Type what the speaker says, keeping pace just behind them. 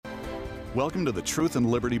Welcome to the Truth and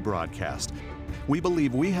Liberty broadcast. We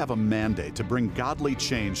believe we have a mandate to bring godly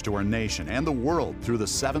change to our nation and the world through the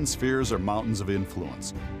 7 spheres or mountains of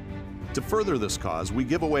influence. To further this cause, we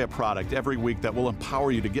give away a product every week that will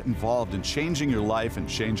empower you to get involved in changing your life and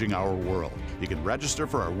changing our world. You can register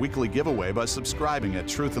for our weekly giveaway by subscribing at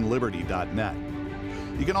truthandliberty.net.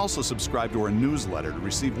 You can also subscribe to our newsletter to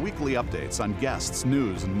receive weekly updates on guests,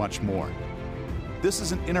 news, and much more. This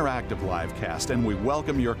is an interactive live cast, and we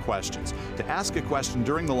welcome your questions. To ask a question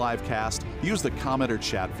during the live cast, use the comment or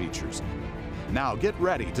chat features. Now get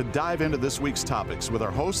ready to dive into this week's topics with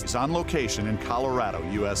our hosts on location in Colorado,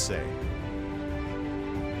 USA.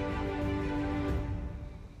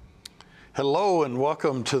 Hello and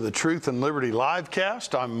welcome to the Truth and Liberty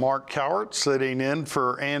livecast. I'm Mark Cowart, sitting in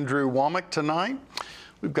for Andrew Womack tonight.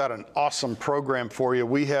 We've got an awesome program for you.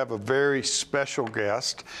 We have a very special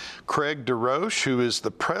guest, Craig DeRoche, who is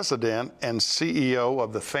the president and CEO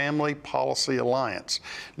of the Family Policy Alliance.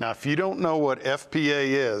 Now, if you don't know what FPA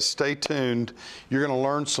is, stay tuned. You're going to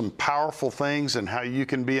learn some powerful things and how you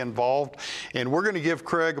can be involved. And we're going to give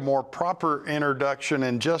Craig a more proper introduction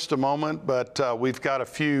in just a moment, but we've got a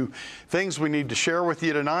few things we need to share with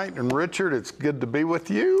you tonight. And Richard, it's good to be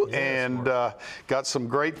with you, and got some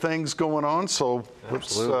great things going on. So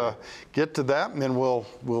let's get to that, and then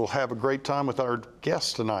we'll have a great time with our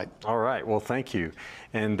guests tonight. All right. Well, thank you.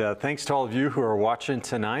 And thanks to all of you who are watching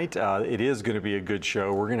tonight. It is going to be a good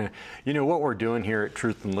show. We're going to, what we're doing here at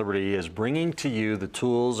Truth and Liberty is bringing to you the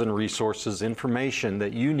tools and resources, information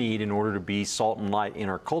that you need in order to be salt and light in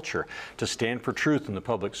our culture, to stand for truth in the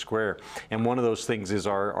public square. And one of those things is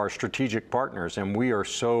our strategic partners. And we are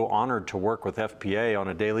so honored to work with FPA on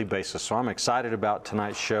a daily basis. So I'm excited about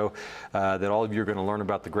tonight's show, that all of you are going to learn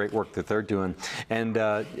about the great work that they're doing. And,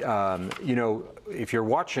 if you're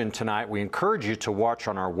watching tonight, we encourage you to watch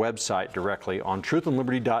on our website directly on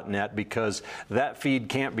truthandliberty.net, because that feed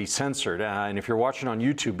can't be censored. And if you're watching on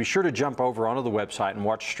YouTube, be sure to jump over onto the website and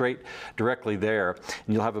watch straight directly there,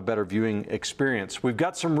 and you'll have a better viewing experience. We've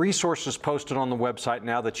got some resources posted on the website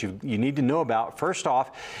now that you need to know about. First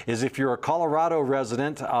off is, if you're a Colorado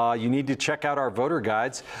resident, you need to check out our voter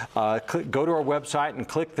guides. Go to our website and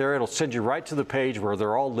click there. It'll send you right to the page where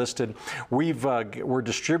they're all listed. We're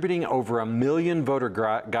distributing over 1 million voter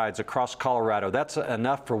guides across Colorado. That's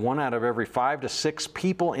enough for 1 out of every 5 to 6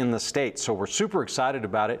 people in the state. So we're super excited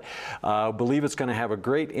about it. Believe it's going to have a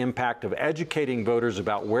great impact of educating voters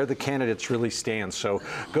about where the candidates really stand. So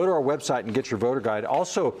go to our website and get your voter guide.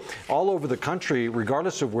 Also, all over the country,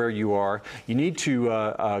 regardless of where you are, you need to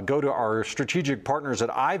go to our strategic partners at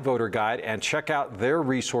iVoter Guide and check out their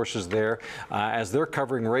resources there, as they're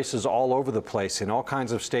covering races all over the place in all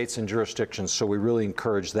kinds of states and jurisdictions. So we really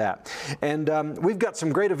encourage that. And we've got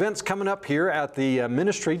some great events coming up here at the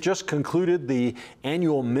ministry. Just concluded the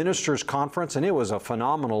annual Ministers Conference, and it was a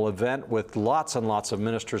phenomenal event with lots and lots of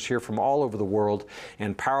ministers here from all over the world,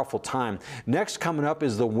 and powerful time. Next coming up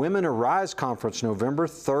is the Women Arise Conference, November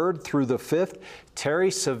 3rd through the 5th. Terry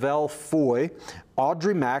Savelle Foy,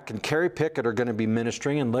 Audrey Mack, and Carrie Pickett are going to be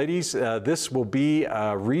ministering. And ladies, this will be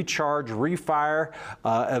a recharge, refire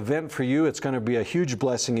event for you. It's going to be a huge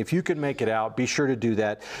blessing. If you can make it out, be sure to do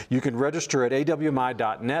that. You can register at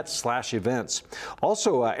awmi.net/events.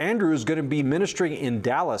 Also, Andrew is going to be ministering in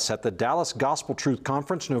Dallas at the Dallas Gospel Truth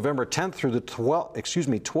Conference, November 10th through the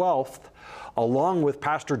 12th. Along with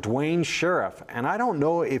Pastor Dwayne Sheriff. And I don't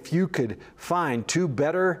know if you could find 2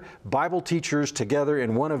 better Bible teachers together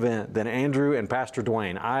in one event than Andrew and Pastor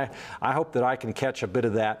Dwayne. I hope that I can catch a bit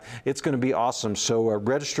of that. It's going to be awesome. So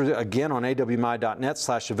register again on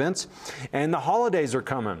awmi.net/events. And the holidays are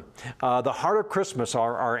coming. The Heart of Christmas,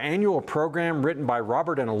 our annual program written by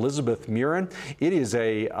Robert and Elizabeth Murin. It is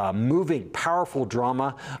a moving, powerful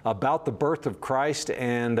drama about the birth of Christ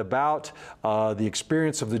and about the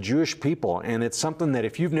experience of the Jewish people. And it's something that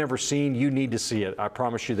if you've never seen, you need to see it. I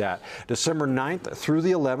promise you that. December 9th through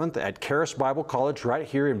the 11th at Charis Bible College right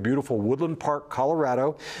here in beautiful Woodland Park,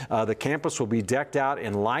 Colorado. The campus will be decked out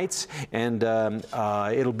in lights, and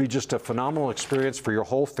it'll be just a phenomenal experience for your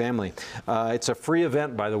whole family. It's a free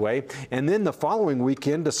event, by the way. And then the following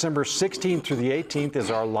weekend, December 16th through the 18th, is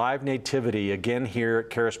our live nativity, again here at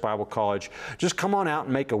Charis Bible College. Just come on out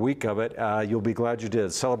and make a week of it. You'll be glad you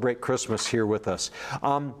did. Celebrate Christmas here with us.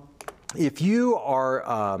 if you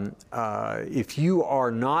are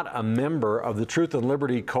not a member of the Truth and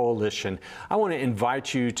Liberty Coalition, I want to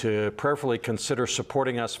invite you to prayerfully consider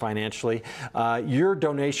supporting us financially. Your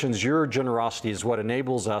donations, your generosity is what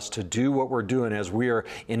enables us to do what we're doing as we are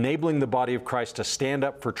enabling the body of Christ to stand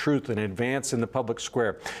up for truth and advance in the public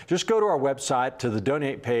square. Just go to our website, to the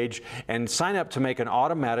donate page, and sign up to make an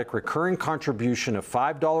automatic recurring contribution of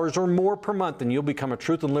 $5 or more per month, and you'll become a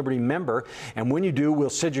Truth and Liberty member. And when you do, we'll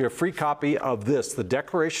send you a free copy of this, the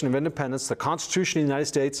Declaration of Independence, the Constitution of the United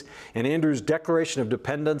States, and Andrew's Declaration of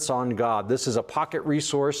Dependence on God. This is a pocket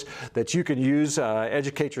resource that you can use,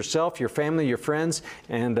 educate yourself, your family, your friends,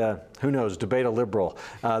 and who knows, debate a liberal.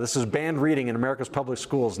 This is banned reading in America's public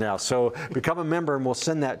schools now, so become a member and we'll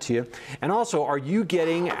send that to you. And also, are you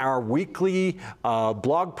getting our weekly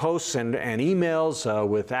blog posts and emails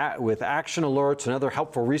with action alerts and other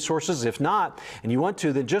helpful resources? If not, and you want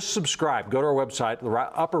to, then just subscribe. Go to our website, the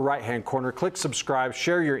upper right-hand corner, click subscribe,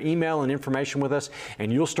 share your email and information with us,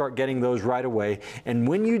 and you'll start getting those right away. And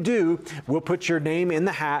when you do, we'll put your name in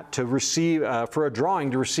the hat to receive, for a drawing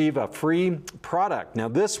to receive a free product. Now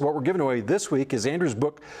what we're giving away this week is Andrew's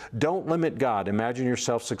book, Don't Limit God, Imagine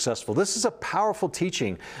Yourself Successful. This is a powerful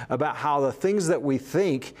teaching about how the things that we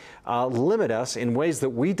think limit us in ways that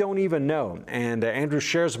we don't even know. And Andrew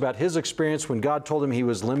shares about his experience when God told him he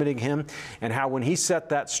was limiting him, and how when he set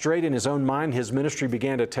that straight in his own mind, his ministry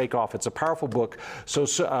began to take off. It's a powerful book. So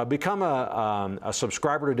become a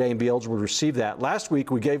subscriber today and be eligible to receive that. Last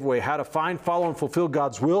week, we gave away How to Find, Follow, and Fulfill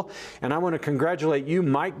God's Will. And I want to congratulate you,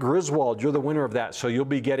 Mike Griswold. You're the winner of that. So you'll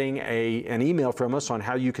be getting an email from us on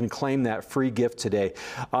how you can claim that free gift today.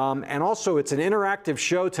 And also, it's an interactive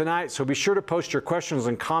show tonight. So be sure to post your questions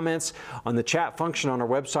and comments on the chat function on our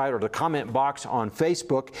website or the comment box on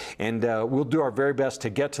Facebook. And we'll do our very best to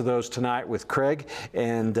get to those tonight with Craig.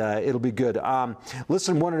 And it'll be good.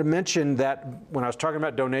 Listen, wanted to mention that when I was talking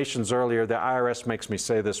about donations earlier, the IRS makes me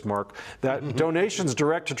say this, Mark, that donations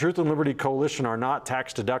direct to Truth and Liberty Coalition are not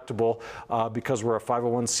tax deductible because we're a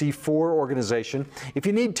 501c4 organization. If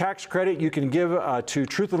you need tax credit, you can give to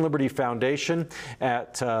Truth and Liberty Foundation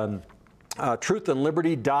at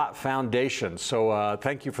truthandliberty.foundation. So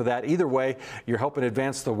thank you for that. Either way, you're helping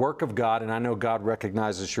advance the work of God, and I know God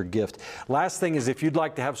recognizes your gift. Last thing is, if you'd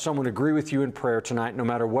like to have someone agree with you in prayer tonight, no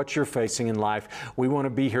matter what you're facing in life, we want to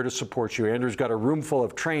be here to support you. Andrew's got a room full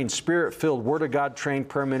of trained, Spirit-filled, Word of God trained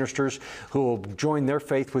prayer ministers who will join their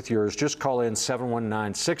faith with yours. Just call in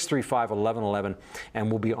 719-635-1111, and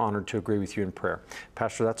we'll be honored to agree with you in prayer.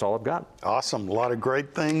 Pastor, that's all I've got. Awesome. A lot of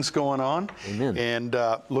great things going on. Amen. And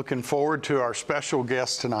looking forward to our special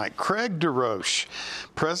guest tonight, Craig DeRoche,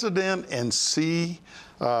 President and CEO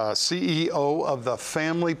of the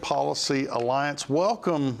Family Policy Alliance.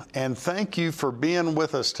 Welcome and thank you for being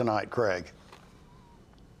with us tonight, Craig.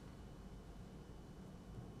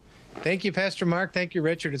 Thank you, Pastor Mark. Thank you,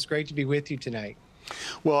 Richard. It's great to be with you tonight.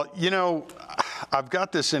 Well, you know, I've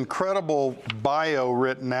got this incredible bio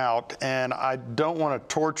written out, and I don't want to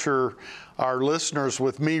torture our listeners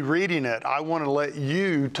with me reading it. I want to let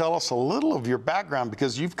you tell us a little of your background,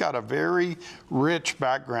 because you've got a very rich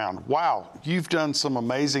background. Wow, you've done some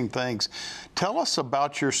amazing things. Tell us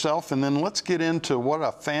about yourself, and then let's get into what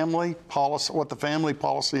the Family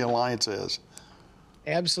Policy Alliance is.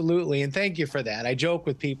 Absolutely, and thank you for that. I joke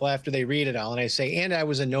with people after they read it all, and I say, and I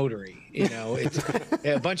was a notary. You know, it's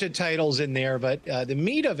a bunch of titles in there, but the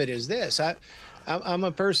meat of it is this. I'm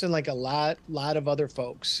a person like a lot of other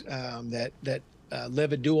folks that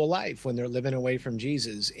live a dual life when they're living away from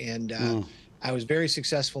Jesus. And I was very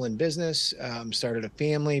successful in business, started a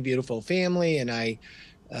family, beautiful family, and I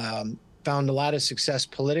found a lot of success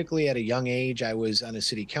politically at a young age. I was on a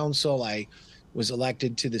city council. I was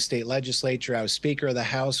elected to the state legislature. I was Speaker of the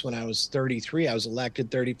House when I was 33. I was elected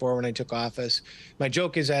 34 when I took office. My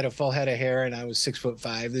joke is I had a full head of hair and I was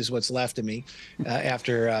 6'5". This is what's left of me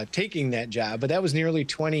after taking that job. But that was nearly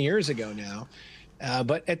 20 years ago now.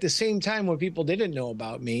 But at the same time, what people didn't know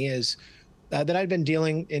about me is that I'd been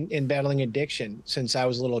dealing in battling addiction since I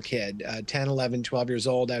was a little kid. 10, 11, 12 years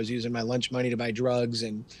old, I was using my lunch money to buy drugs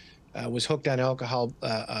and was hooked on alcohol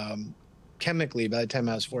chemically by the time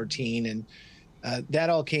I was 14. And that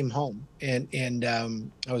all came home, and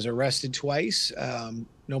I was arrested twice.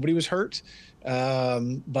 Nobody was hurt,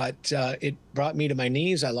 but it brought me to my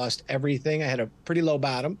knees. I lost everything. I had a pretty low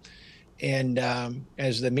bottom, and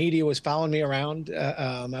as the media was following me around,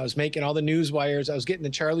 I was making all the news wires. I was getting the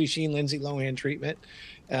Charlie Sheen, Lindsay Lohan treatment,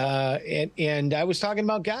 and I was talking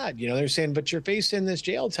about God. You know, they're saying, "But you're facing this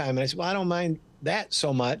jail time," and I said, "Well, I don't mind that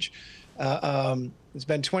so much." It's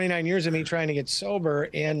been 29 years of me trying to get sober,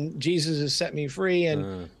 and Jesus has set me free.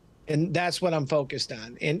 And And that's what I'm focused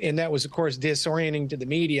on. And that was, of course, disorienting to the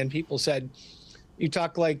media. And people said, you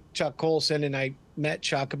talk like Chuck Colson. And I met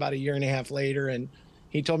Chuck about a year and a half later. And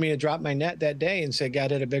he told me to drop my net that day and said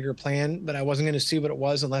God had a bigger plan, but I wasn't going to see what it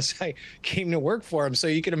was unless I came to work for him. So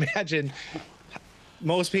you can imagine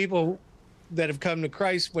most people that have come to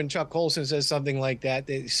Christ, when Chuck Colson says something like that,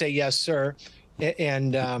 they say, yes, sir.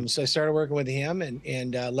 And so I started working with him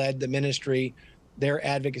and led the ministry, their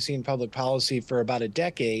advocacy and public policy, for about a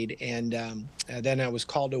decade. And then I was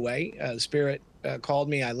called away. The Spirit called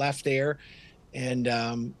me. I left there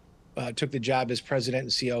and took the job as president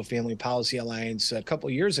and CEO of Family Policy Alliance a couple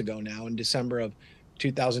years ago now, in December of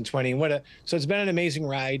 2020. So it's been an amazing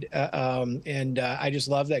ride. And I just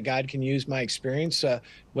love that God can use my experience,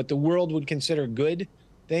 what the world would consider good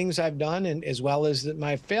things I've done, and as well as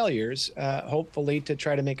my failures, hopefully to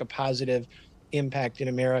try to make a positive impact in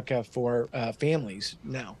America for families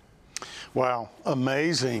now. Wow,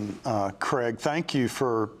 amazing, Craig. Thank you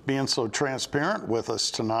for being so transparent with us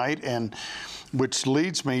tonight. And which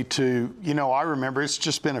leads me to, I remember it's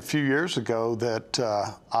just been a few years ago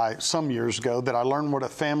that some years ago that I learned what a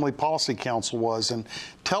Family Policy Council was. And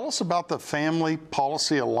tell us about the Family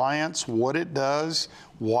Policy Alliance, what it does,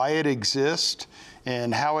 why it exists,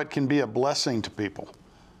 and how it can be a blessing to people.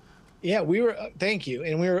 Yeah, thank you.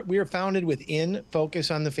 And we were founded within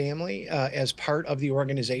Focus on the Family as part of the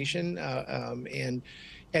organization. And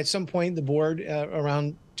at some point, the board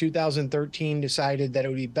around 2013 decided that it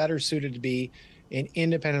would be better suited to be an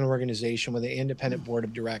independent organization with an independent board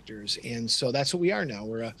of directors. And so that's what we are now.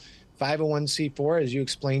 We're a 501c4, as you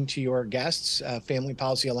explained to your guests, Family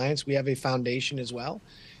Policy Alliance. We have a foundation as well.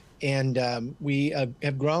 And we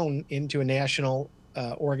have grown into a national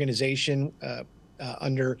organization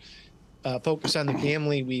under Focus on the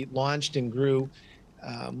Family. We launched and grew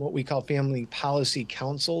what we call Family Policy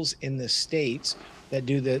Councils in the states that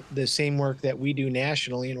do the same work that we do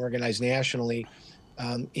nationally and organize nationally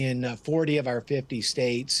in 40 of our 50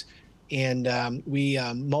 states. And we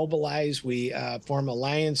mobilize, we form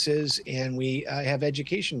alliances, and we have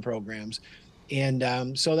education programs.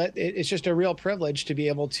 And so that it's just a real privilege to be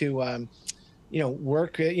able to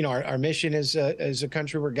work. Our mission is a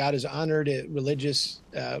country where God is honored, religious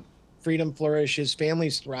freedom flourishes,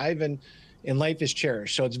 families thrive, and life is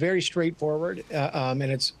cherished. So it's very straightforward, and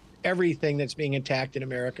it's everything that's being attacked in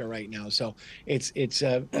America right now. So it's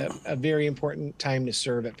a very important time to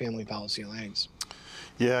serve at Family Policy Alliance.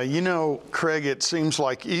 Yeah, Craig, it seems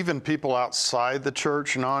like even people outside the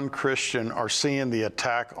church, non-Christian, are seeing the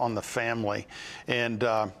attack on the family. And,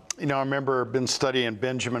 I remember been studying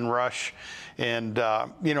Benjamin Rush and,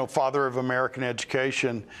 father of American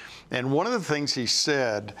education. And one of the things he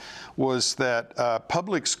said was that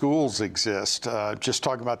public schools exist, just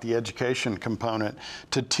talking about the education component,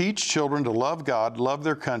 to teach children to love God, love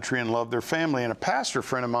their country, and love their family. And a pastor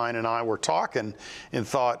friend of mine and I were talking and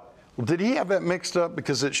thought, well, did he have that mixed up?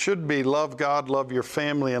 Because it should be love God, love your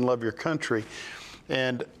family, and love your country.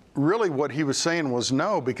 And really what he was saying was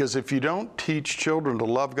no, because if you don't teach children to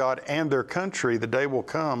love God and their country, the day will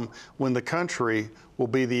come when the country will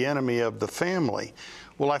be the enemy of the family.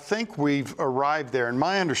 Well, I think we've arrived there. In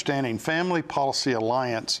my understanding, Family Policy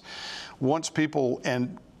Alliance wants people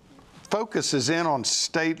and focuses in on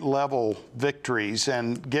state level victories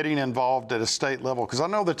and getting involved at a state level. Because I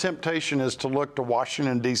know the temptation is to look to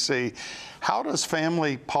Washington, D.C. How does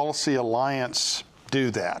Family Policy Alliance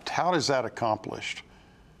do that? How is that accomplished?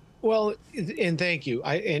 Well, and thank you.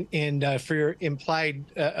 And for your implied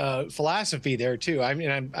philosophy there too. I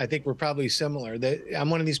mean, I think we're probably similar. I'm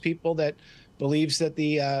one of these people that believes that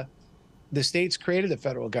the states created the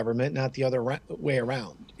federal government, not the other way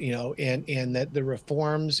around. And that the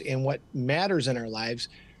reforms and what matters in our lives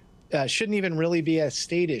shouldn't even really be a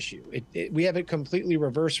state issue. We have it completely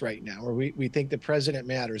reversed right now, where we think the president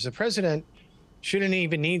matters. The president shouldn't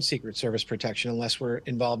even need Secret Service protection unless we're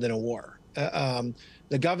involved in a war.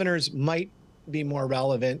 The governors might be more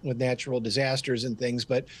relevant with natural disasters and things,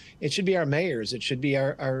 but it should be our mayors. It should be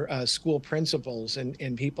our school principals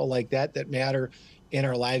and people like that matter in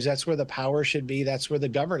our lives. That's where the power should be. That's where the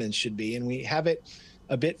governance should be. And we have it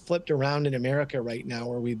a bit flipped around in America right now,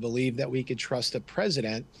 where we believe that we could trust the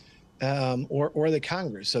president or the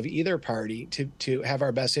Congress of either party to have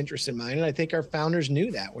our best interest in mind. And I think our founders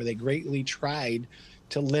knew that, where they greatly tried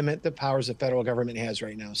to limit the powers the federal government has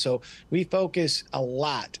right now. So we focus a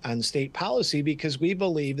lot on state policy because we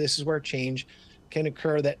believe this is where change can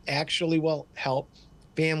occur that actually will help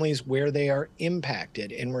families where they are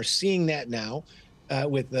impacted. And we're seeing that now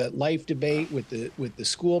with the life debate, with the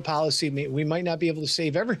school policy. We might not be able to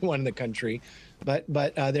save everyone in the country, but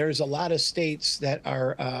there's a lot of states that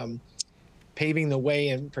are paving the way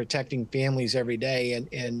and protecting families every day.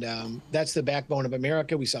 And that's the backbone of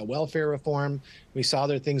America. We saw welfare reform. We saw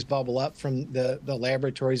other things bubble up from the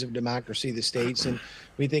laboratories of democracy, the states. And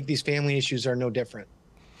we think these family issues are no different.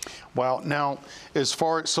 Well, now,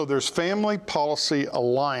 so there's Family Policy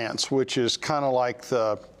Alliance, which is kind of like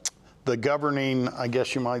the governing, I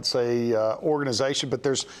guess you might say, organization, but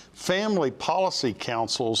there's family policy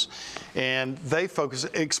councils, and they focus.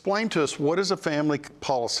 Explain to us, what is a family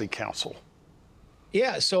policy council?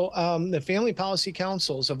 Yeah, so the family policy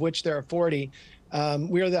councils, of which there are 40,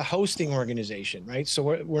 we are the hosting organization, right?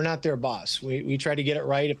 So we're not their boss. We try to get it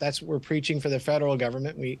right. If that's what we're preaching for the federal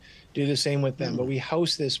government, we do the same with them. But we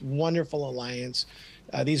host this wonderful alliance.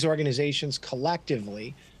 These organizations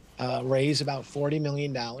collectively raise about $40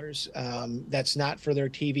 million. That's not for their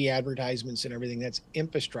TV advertisements and everything. That's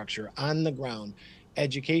infrastructure on the ground,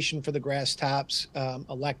 education for the grass tops,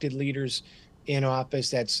 elected leaders in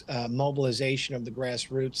office. That's mobilization of the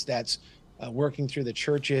grassroots. That's working through the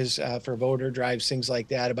churches for voter drives, things like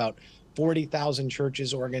that. About 40,000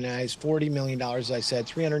 churches organized, $40 million, as I said,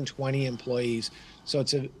 320 employees. So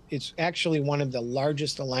it's actually one of the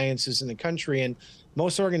largest alliances in the country. And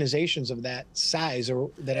most organizations of that size or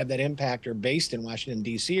that have that impact are based in Washington,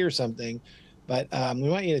 D.C. or something. But we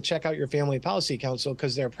want you to check out your Family Policy Council,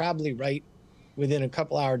 because they're probably right within a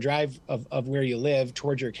couple-hour drive of where you live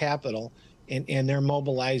towards your capital. And they're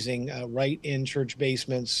mobilizing right in church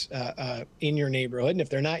basements in your neighborhood. And if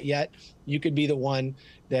they're not yet, you could be the one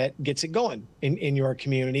that gets it going in your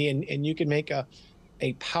community. And you can make a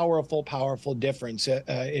powerful, powerful difference.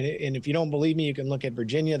 And if you don't believe me, you can look at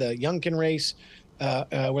Virginia, the Youngkin race,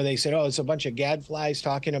 where they said, oh, it's a bunch of gadflies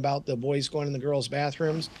talking about the boys going in the girls'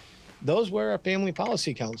 bathrooms. Those were a family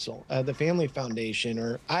policy council, the Family Foundation,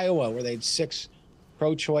 or Iowa, where they had 6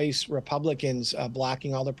 pro-choice Republicans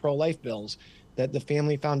blocking all the pro-life bills that the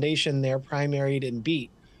Family Foundation there primaried and beat.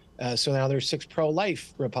 So now there's 6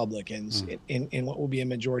 pro-life Republicans in what will be a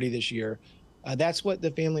majority this year. That's what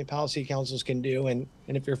the family policy councils can do. And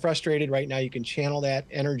if you're frustrated right now, you can channel that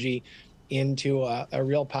energy into a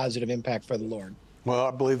real positive impact for the Lord. Well,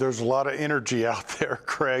 I believe there's a lot of energy out there,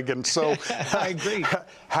 Craig. And so I agree.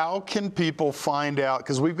 How can people find out?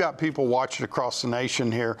 Because we've got people watching across the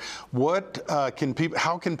nation here. How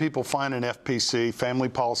can people find an FPC, Family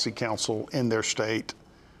Policy Council, in their state?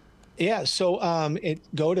 Yeah, so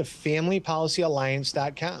go to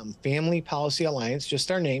familypolicyalliance.com. Family Policy Alliance,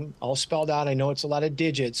 just our name, all spelled out. I know it's a lot of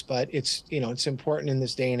digits, but it's important in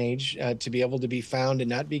this day and age to be able to be found and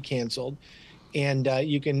not be canceled. And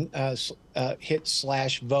you can hit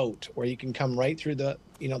 /vote, or you can come right through the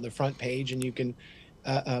front page, and you can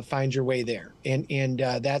find your way there. And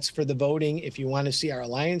that's for the voting. If you want to see our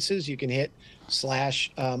alliances, you can hit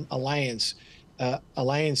 /alliance.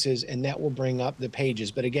 Alliances, and that will bring up the pages.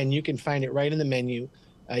 But again, you can find it right in the menu.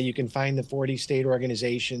 You can find the 40 state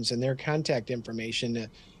organizations and their contact information to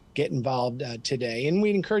get involved today. And we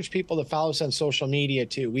encourage people to follow us on social media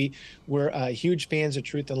too. We're huge fans of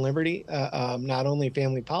Truth and Liberty, not only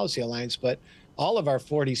Family Policy Alliance, but all of our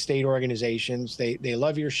 40 state organizations. They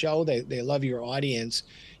love your show. They love your audience.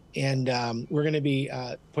 And we're going to be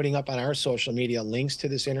putting up on our social media links to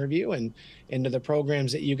this interview and to the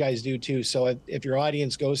programs that you guys do too. So if your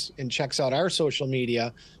audience goes and checks out our social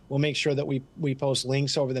media, we'll make sure that we post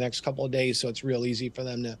links over the next couple of days, so it's real easy for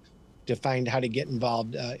them to find how to get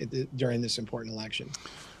involved during this important election.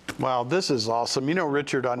 Wow, this is awesome.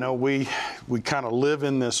 Richard, I know we kind of live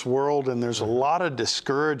in this world, and there's a lot of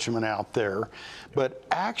discouragement out there, but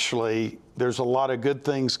actually there's a lot of good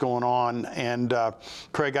things going on. And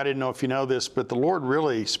Craig, I didn't know if you know this, but the Lord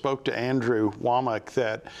really spoke to Andrew Wommack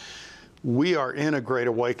that we are in a great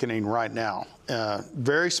awakening right now.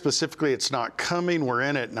 Very specifically, it's not coming, we're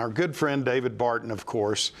in it. And our good friend David Barton, of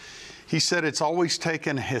course, he said it's always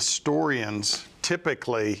taken historians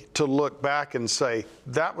typically to look back and say,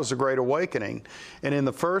 that was a great awakening. And in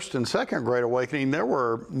the first and second great awakening, there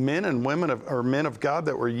were men and women men of God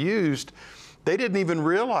that were used. They didn't even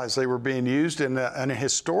realize they were being used. And a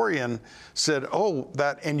historian said,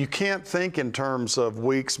 and you can't think in terms of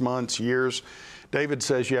weeks, months, years. David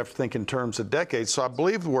says you have to think in terms of decades. So I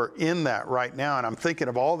believe we're in that right now. And I'm thinking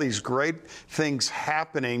of all these great things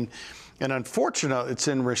happening. And unfortunately, it's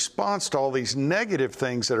in response to all these negative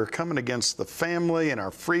things that are coming against the family and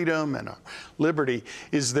our freedom and our liberty.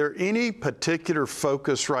 Is there any particular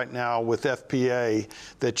focus right now with FPA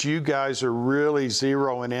that you guys are really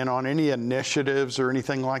zeroing in on? Any initiatives or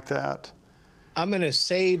anything like that? I'm going to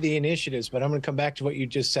say the initiatives, but I'm going to come back to what you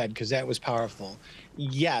just said because that was powerful.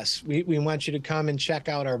 Yes, we want you to come and check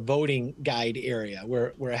out our voting guide area.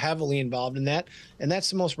 We're heavily involved in that, and that's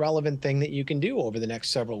the most relevant thing that you can do over the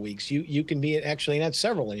next several weeks. You can be, actually not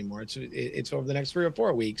several anymore. It's over the next 3 or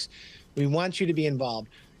 4 weeks. We want you to be involved.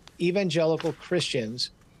 Evangelical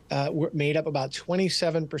Christians were made up about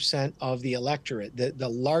 27% of the electorate, the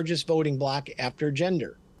largest voting bloc after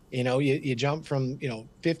gender. You jump from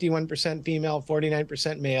 51% female,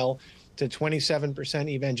 49% male to 27%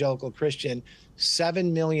 evangelical Christian.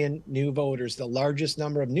 7 million new voters, the largest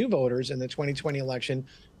number of new voters in the 2020 election,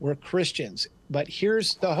 were Christians. But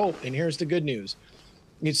here's the hope, and here's the good news.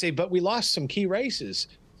 You'd say, but we lost some key races.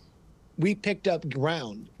 We picked up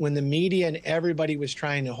ground when the media and everybody was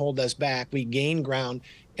trying to hold us back. We gained ground,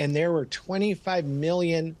 and there were 25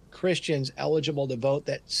 million Christians eligible to vote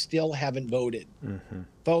that still haven't voted. Mm-hmm.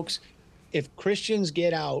 Folks, if Christians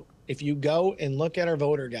get out, if you go and look at our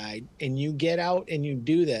voter guide and you get out and you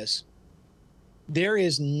do this, there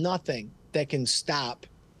is nothing that can stop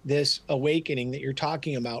this awakening that you're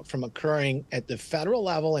talking about from occurring at the federal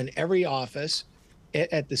level in every office,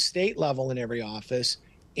 at the state level in every office,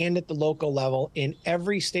 and at the local level in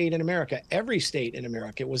every state in America. Every state in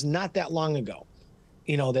America. It was not that long ago,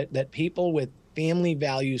 that people with family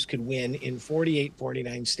values could win in 48,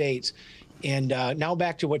 49 states. And now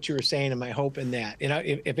back to what you were saying and my hope in that. And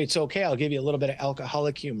if it's okay, I'll give you a little bit of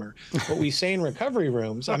alcoholic humor. What we say in recovery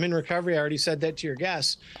rooms, I'm in recovery, I already said that to your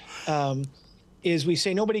guests, is we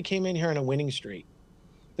say nobody came in here on a winning streak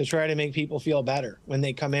to try to make people feel better when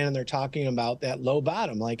they come in and they're talking about that low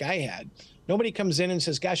bottom like I had. Nobody comes in and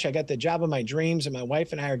says, gosh, I got the job of my dreams and my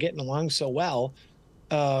wife and I are getting along so well.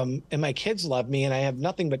 And my kids love me and I have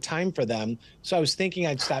nothing but time for them. So I was thinking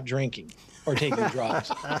I'd stop drinking or taking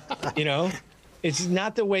drugs. It's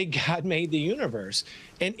not the way God made the universe.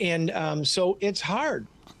 And so it's hard.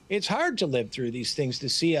 It's hard to live through these things, to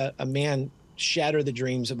see a man shatter the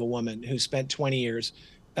dreams of a woman who spent 20 years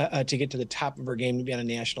to get to the top of her game to be on a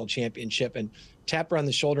national championship, and tap her on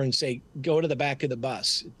the shoulder and say, go to the back of the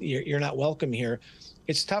bus. You're not welcome here.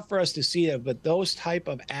 It's tough for us to see that, but those type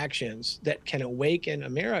of actions that can awaken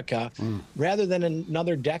America, rather than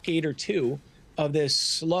another decade or two of this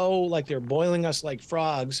slow, like they're boiling us like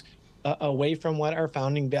frogs, away from what our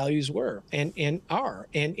founding values were and are.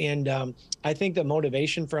 And I think the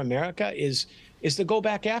motivation for America is to go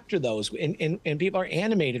back after those. And people are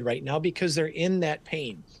animated right now because they're in that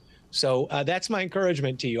pain. So that's my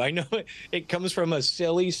encouragement to you. I know it comes from a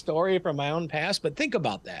silly story from my own past, but think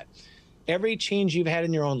about that. Every change you've had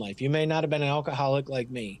in your own life, you may not have been an alcoholic like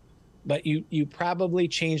me, but you probably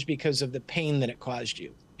changed because of the pain that it caused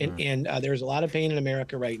you. And there's a lot of pain in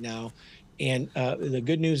America right now. And the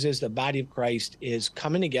good news is the body of Christ is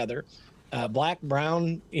coming together, black,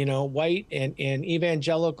 brown, white, and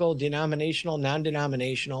evangelical, denominational,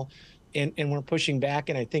 non-denominational. And we're pushing back.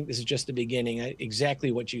 And I think this is just the beginning.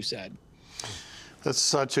 Exactly what you said. That's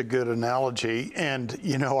such a good analogy. And,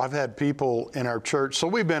 I've had people in our church.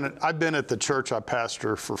 So I've been at the church I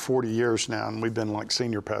pastor for 40 years now, and we've been like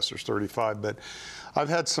senior pastors 35. But I've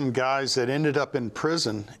had some guys that ended up in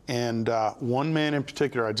prison. And one man in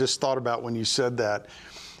particular, I just thought about when you said that.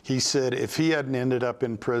 He said if he hadn't ended up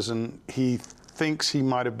in prison, he thinks he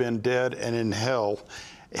might have been dead and in hell.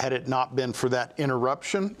 Had it not been for that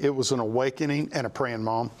interruption, it was an awakening and a praying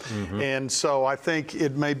mom. Mm-hmm. And so I think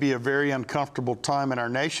it may be a very uncomfortable time in our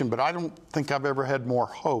nation, but I don't think I've ever had more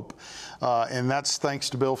hope. And that's thanks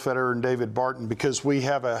to Bill Federer and David Barton, because we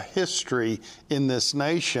have a history in this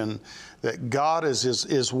nation that God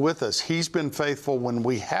is with us. He's been faithful when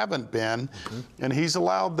we haven't been, and He's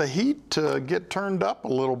allowed the heat to get turned up a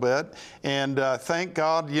little bit. And thank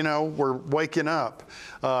God, we're waking up.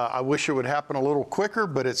 I wish it would happen a little quicker,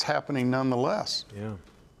 but it's happening nonetheless. Yeah.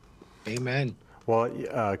 Amen. Well,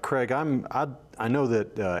 Craig, I know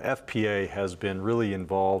that FPA has been really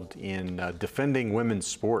involved in defending women's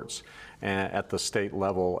sports at the state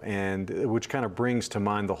level, and which kind of brings to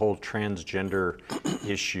mind the whole transgender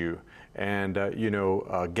issue. And,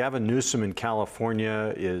 Gavin Newsom in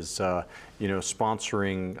California is,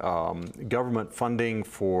 sponsoring government funding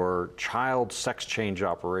for child sex change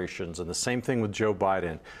operations, and the same thing with Joe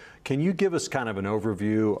Biden. Can you give us kind of an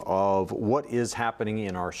overview of what is happening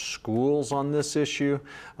in our schools on this issue?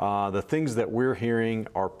 The things that we're hearing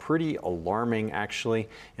are pretty alarming, actually,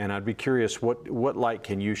 and I'd be curious, what light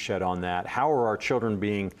can you shed on that? How are our children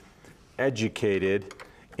being educated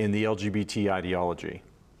in the LGBT ideology?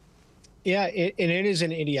 Yeah, it is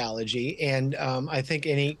an ideology, and I think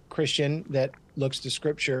any Christian that looks to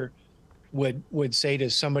Scripture would say to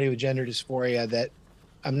somebody with gender dysphoria that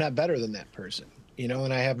I'm not better than that person.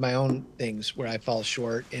 and I have my own things where I fall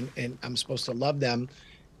short, and I'm supposed to love them,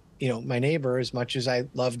 my neighbor, as much as I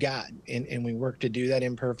love God. And we work to do that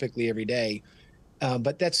imperfectly every day.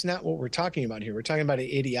 But that's not what we're talking about here. We're talking about an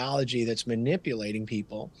ideology that's manipulating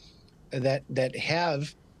people that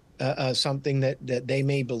have something that they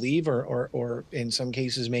may believe, or in some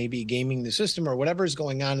cases may be gaming the system, or whatever is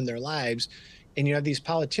going on in their lives. And you have these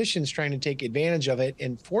politicians trying to take advantage of it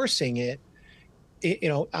and forcing it,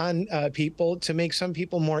 on people to make some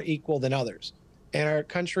people more equal than others. And our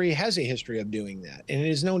country has a history of doing that. And it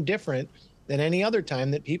is no different than any other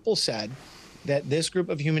time that people said that this group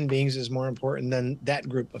of human beings is more important than that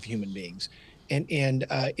group of human beings. And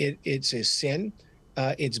it's a sin.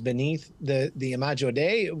 It's beneath the Imago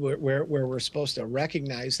Dei, where we're supposed to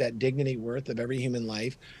recognize that dignity, worth of every human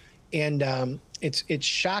life. And it's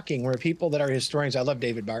shocking where people that are historians, I love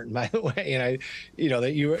David Barton, by the way, and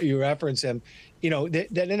that you reference him,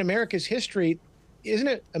 that in America's history, isn't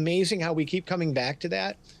it amazing how we keep coming back to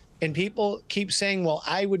that? And people keep saying, well,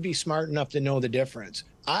 I would be smart enough to know the difference.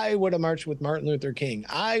 I would have marched with Martin Luther King.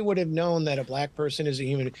 I would have known that a black person is a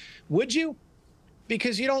human. Would you?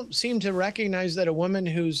 Because you don't seem to recognize that a woman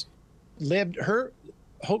who's lived, her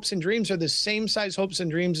hopes and dreams are the same size hopes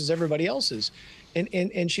and dreams as everybody else's.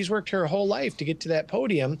 And she's worked her whole life to get to that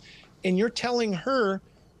podium. And you're telling her,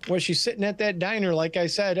 where she's sitting at that diner, like I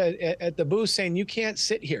said, at the booth, saying, you can't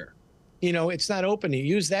sit here. It's not open. You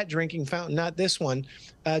use that drinking fountain, not this one,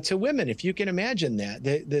 to women. If you can imagine that.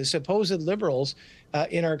 The supposed liberals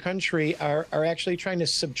in our country are actually trying to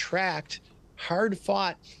subtract hard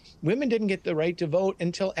fought. Women didn't get the right to vote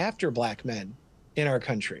until after black men in our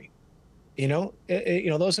country.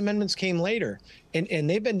 Those amendments came later, and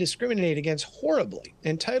they've been discriminated against horribly.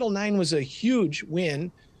 And Title IX was a huge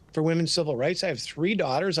win for women's civil rights. I have 3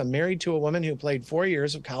 daughters. I'm married to a woman who played 4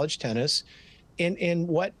 years of college tennis. And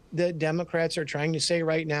what the Democrats are trying to say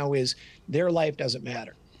right now is their life doesn't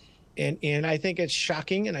matter. And I think it's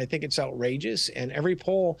shocking, and I think it's outrageous. And every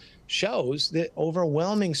poll shows the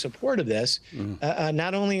overwhelming support of this,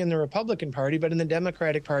 not only in the Republican Party, but in the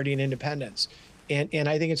Democratic Party and independents. And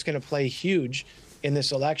I think it's going to play huge in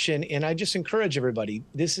this election. And I just encourage everybody,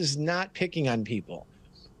 this is not picking on people.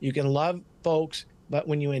 You can love folks, but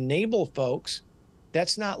when you enable folks,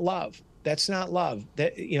 that's not love. That's not love.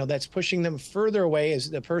 That's pushing them further away, as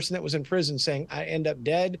the person that was in prison saying, I end up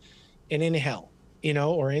dead and in hell,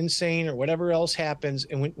 or insane, or whatever else happens.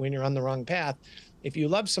 And when you're on the wrong path, if you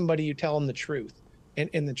love somebody, you tell them the truth.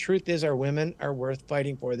 And the truth is, our women are worth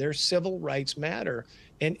fighting for. Their civil rights matter.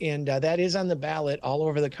 And that is on the ballot all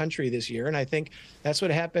over the country this year. And I think that's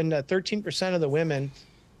what happened. 13% of the women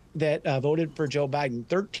that voted for Joe Biden,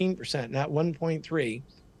 13%, not 1.3,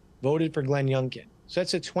 voted for Glenn Youngkin. So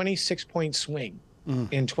that's a 26-point swing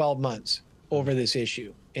in 12 months over this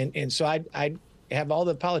issue. And so I have all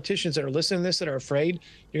the politicians that are listening to this that are afraid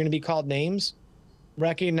you're going to be called names,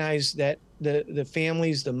 recognize that the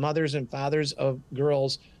families, the mothers and fathers of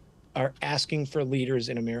girls are asking for leaders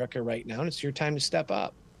in America right now, and it's your time to step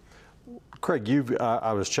up. Craig,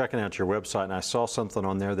 I was checking out your website and I saw something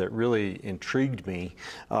on there that really intrigued me.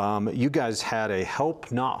 You guys had a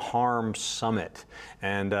Help Not Harm Summit,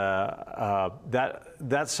 and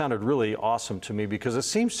that sounded really awesome to me, because it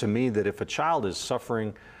seems to me that if a child is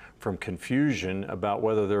suffering from confusion about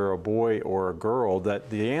whether they're a boy or a girl,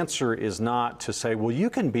 that the answer is not to say, well, you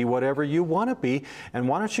can be whatever you want to be, and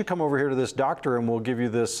why don't you come over here to this doctor and we'll give you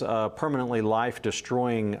this permanently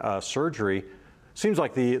life-destroying surgery. Seems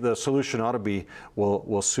like the solution ought to be,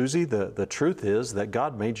 well, Susie, the truth is that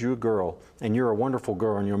God made you a girl, and you're a wonderful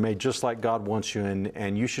girl, and you're made just like God wants you,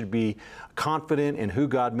 and you should be confident in who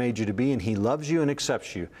God made you to be, and He loves you and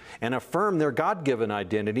accepts you, and affirm their God-given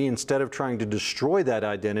identity instead of trying to destroy that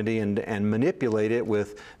identity and manipulate it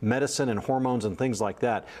with medicine and hormones and things like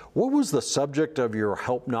that. What was the subject of your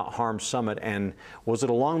Help Not Harm Summit, and was it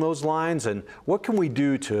along those lines, and what can we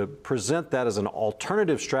do to present that as an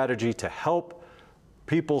alternative strategy to help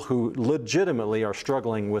people who legitimately are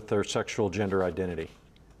struggling with their sexual gender identity?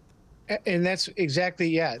 And that's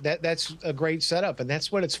exactly, that's a great setup, and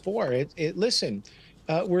that's what it's for. Listen,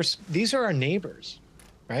 these are our neighbors,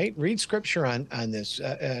 right? Read scripture on this.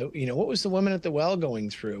 What was the woman at the well going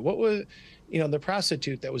through? What was, the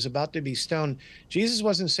prostitute that was about to be stoned? Jesus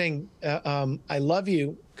wasn't saying, I love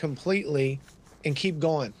you completely and keep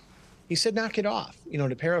going. He said, knock it off,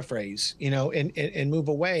 to paraphrase, and move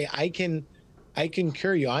away. I can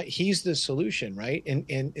cure you. He's the solution, right?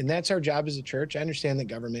 And that's our job as a church. I understand the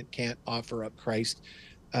government can't offer up Christ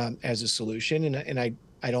as a solution, and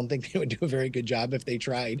I don't think they would do a very good job if they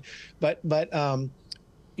tried. But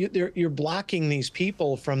you're blocking these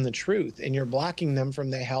people from the truth, and you're blocking them from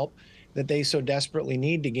the help that they so desperately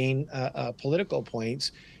need to gain political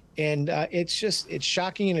points. And it's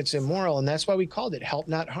shocking and it's immoral. And that's why we called it Help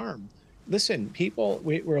Not Harm. Listen, people,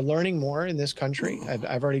 we're learning more in this country.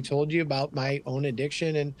 I've already told you about my own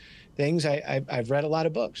addiction and things. I've read a lot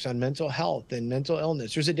of books on mental health and mental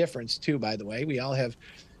illness. There's a difference too, by the way. We all have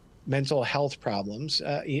mental health problems.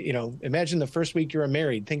 Imagine the first week you were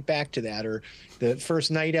married. Think back to that. Or the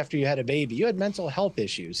first night after you had a baby. You had mental health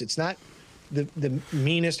issues. It's not the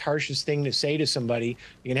meanest, harshest thing to say to somebody.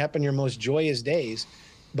 It can happen your most joyous days.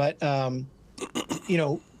 But,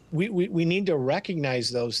 we need to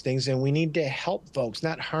recognize those things, and we need to help folks,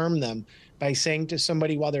 not harm them by saying to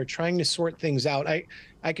somebody while they're trying to sort things out.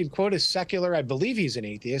 I could quote a secular, I believe he's an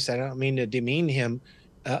atheist, I don't mean to demean him,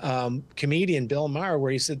 comedian Bill Maher,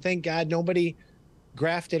 where he said, thank God nobody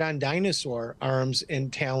grafted on dinosaur arms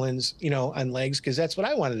and talons, on legs, because that's what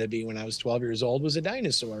I wanted to be when I was 12 years old, was a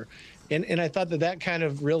dinosaur. And I thought that kind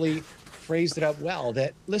of really phrased it up well,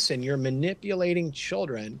 that, listen, you're manipulating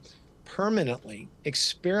children permanently,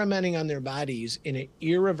 experimenting on their bodies in an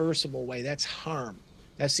irreversible way. That's harm.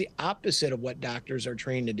 That's the opposite of what doctors are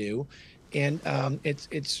trained to do. And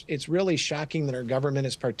it's really shocking that our government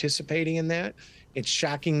is participating in that. It's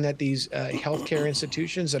shocking that these healthcare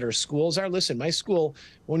institutions that our schools are. Listen, my school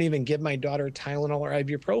won't even give my daughter Tylenol or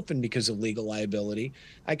ibuprofen because of legal liability.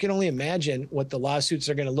 I can only imagine what the lawsuits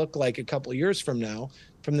are going to look like a couple of years from now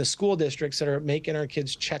from the school districts that are making our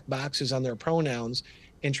kids check boxes on their pronouns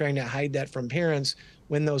and trying to hide that from parents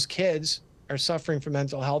when those kids are suffering from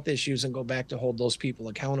mental health issues, and go back to hold those people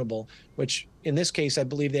accountable, which in this case, I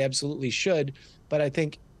believe they absolutely should. But I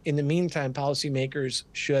think in the meantime, policymakers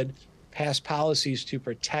should pass policies to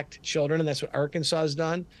protect children. And that's what Arkansas has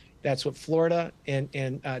done. That's what Florida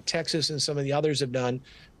and Texas and some of the others have done.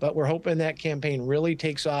 But we're hoping that campaign really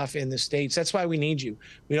takes off in the states. That's why we need you.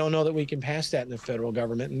 We don't know that we can pass that in the federal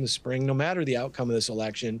government in the spring, no matter the outcome of this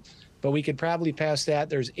election. But we could probably pass that.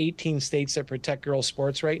 There's 18 states that protect girls'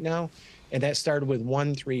 sports right now, and that started with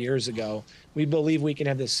 3 years ago. We believe we can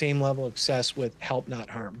have the same level of success with Help Not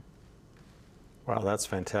Harm. Wow, that's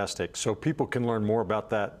fantastic. So people can learn more about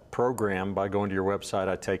that program by going to your website,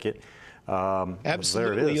 I take it.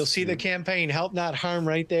 Absolutely. There it is. You'll see the campaign, Help Not Harm,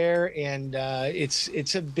 right there. And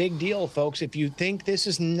it's a big deal, folks. If you think this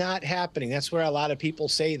is not happening, that's where a lot of people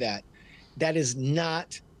say that. That is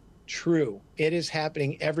not true. It is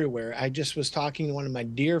happening everywhere. I just was talking to one of my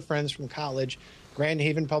dear friends from college, Grand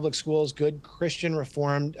Haven Public Schools, good Christian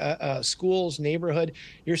Reformed schools, neighborhood.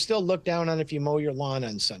 You're still looked down on if you mow your lawn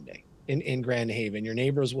on Sunday in Grand Haven. Your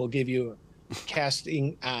neighbors will give you a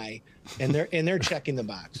casting eye, and they're checking the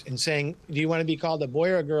box and saying, do you want to be called a boy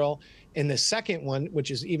or a girl? And the second one,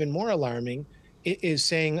 which is even more alarming, is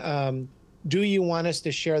saying, do you want us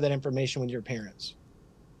to share that information with your parents?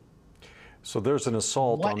 So there's an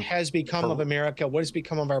assault on... What has become of America? What has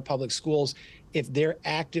become of our public schools if they're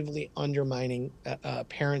actively undermining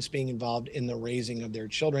parents being involved in the raising of their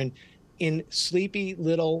children in sleepy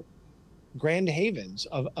little Grand Havens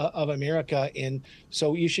of America? And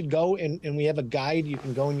so you should go, and we have a guide. You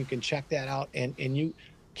can go and you can check that out, and you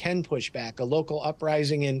can push back. A local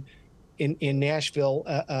uprising in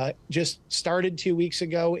Nashville just started 2 weeks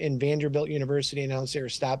ago, and Vanderbilt University announced they were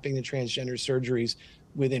stopping the transgender surgeries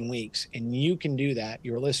within weeks. And you can do that,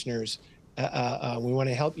 your listeners. We want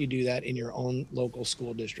to help you do that in your own local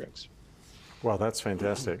school districts. Wow, that's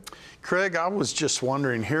fantastic. Craig, I was just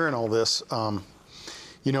wondering, hearing all this, I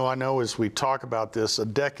know as we talk about this, a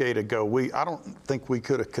decade ago, I don't think we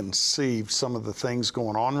could have conceived some of the things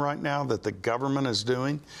going on right now that the government is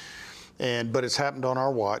doing, but it's happened on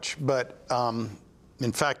our watch. But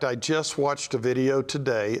in fact, I just watched a video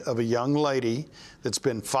today of a young lady that's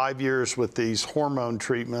been 5 years with these hormone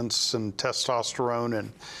treatments and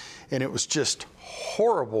testosterone, and it was just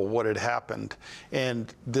horrible what had happened.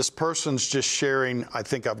 And this person's just sharing, I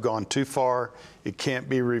think I've gone too far. It can't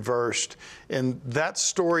be reversed. And that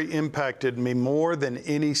story impacted me more than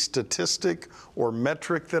any statistic or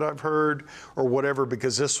metric that I've heard or whatever,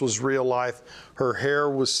 because this was real life. Her hair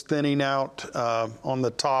was thinning out on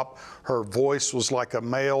the top. Her voice was like a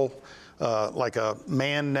male, like a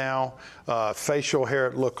man now. Facial hair,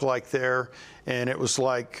 it looked like there. And it was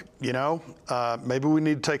like, maybe we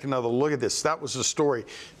need to take another look at this. That was the story.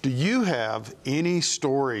 Do you have any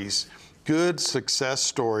stories, good success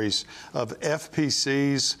stories of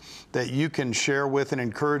FPCs that you can share with and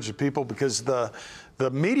encourage the people? Because the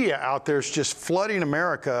media out there is just flooding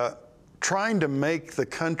America, trying to make the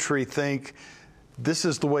country think this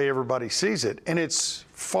is the way everybody sees it. And it's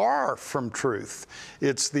far from truth.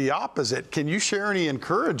 It's the opposite. Can you share any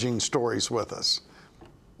encouraging stories with us?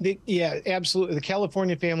 Yeah, absolutely. The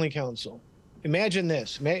California Family Council. Imagine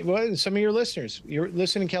this. Well, some of your listeners, you're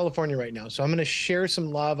listening in California right now. So I'm going to share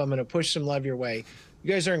some love. I'm going to push some love your way.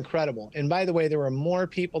 You guys are incredible. And by the way, there were more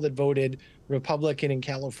people that voted Republican in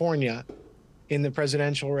California in the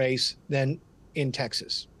presidential race than in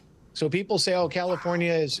Texas. So people say, oh,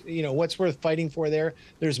 California is, what's worth fighting for there?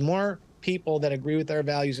 There's more people that agree with our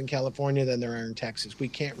values in California than there are in Texas. We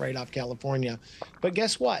can't write off California. But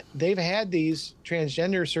guess what? They've had these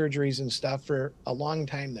transgender surgeries and stuff for a long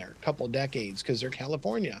time there, a couple of decades, because they're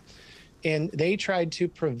California. And they tried to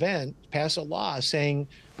pass a law saying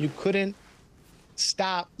you couldn't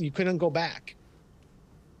stop, you couldn't go back.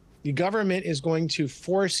 The government is going to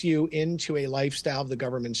force you into a lifestyle of the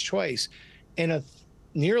government's choice. And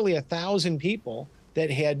nearly 1,000 people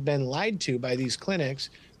that had been lied to by these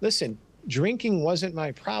clinics, listen, drinking wasn't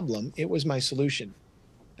my problem, it was my solution.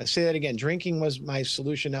 I say that again, drinking was my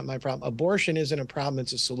solution, not my problem. Abortion isn't a problem,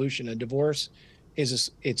 it's a solution. A divorce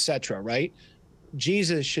is, etc., right?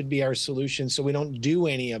 Jesus should be our solution, so we don't do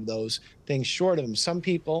any of those things short of them. Some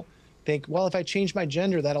people think, well, if I change my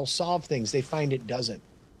gender, that'll solve things. They find it doesn't,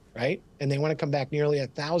 right? And they want to come back. Nearly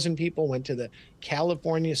 1,000 people went to the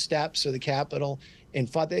California steps or the Capitol and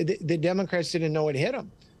fought. The Democrats didn't know it hit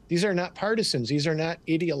them. These are not partisans. These are not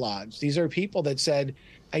ideologues. These are people that said,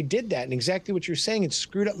 I did that. And exactly what you're saying, it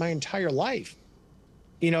screwed up my entire life.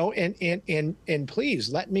 And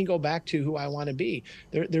please let me go back to who I want to be.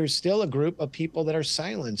 There's still a group of people that are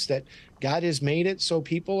silenced, that God has made it so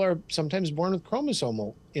people are sometimes born with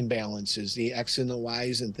chromosomal imbalances, the X and the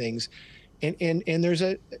Y's and things. And there's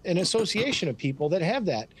an association of people that have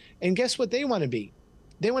that. And guess what they want to be?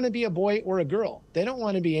 They want to be a boy or a girl. They don't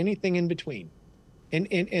want to be anything in between.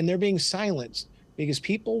 And they're being silenced because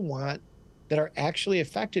people that are actually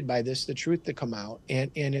affected by this, the truth to come out.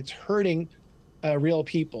 And it's hurting real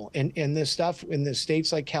people. And this stuff in the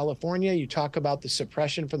states like California, you talk about the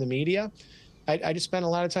suppression from the media. I just spent a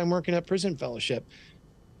lot of time working at Prison Fellowship.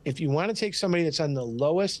 If you want to take somebody that's on the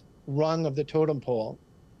lowest rung of the totem pole,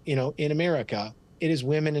 in America, it is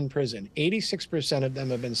women in prison. 86% of them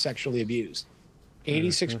have been sexually abused.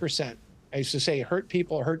 86%. I used to say, hurt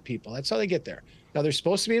people. That's how they get there. Now, they're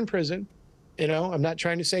supposed to be in prison. I'm not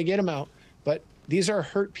trying to say get them out, but these are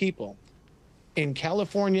hurt people. In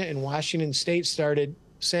California and Washington State started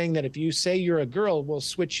saying that if you say you're a girl, we'll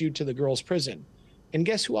switch you to the girls' prison. And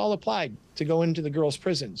guess who all applied to go into the girls'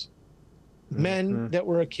 prisons? Men that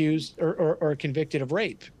were accused or convicted of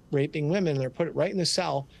raping women. They're put right in the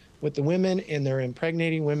cell with the women, and they're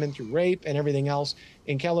impregnating women through rape and everything else.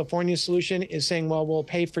 And California's solution is saying, well, we'll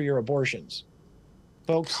pay for your abortions.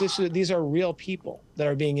 Folks, these are real people that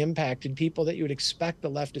are being impacted, people that you would expect the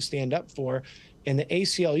left to stand up for. And the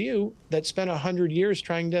ACLU that spent 100 years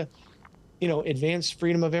trying to, advance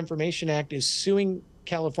Freedom of Information Act is suing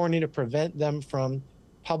California to prevent them from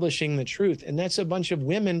publishing the truth. And that's a bunch of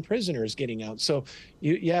women prisoners getting out. So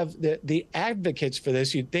you have the advocates for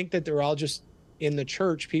this. You'd think that they're all just in the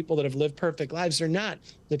church, people that have lived perfect lives. They're not.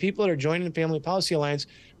 The people that are joining the Family Policy Alliance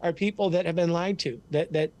are people that have been lied to,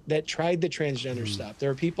 that tried the transgender stuff. There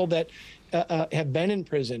are people that have been in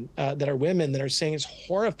prison that are women that are saying it's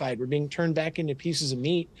horrified. We're being turned back into pieces of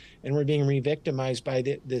meat, and we're being re-victimized by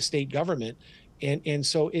the state government. And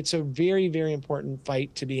so it's a very, very important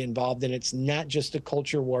fight to be involved in. It's not just a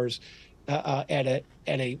culture wars at a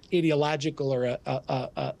ideological or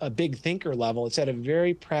a big thinker level. It's at a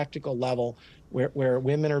very practical level where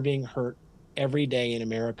women are being hurt every day in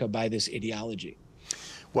America by this ideology.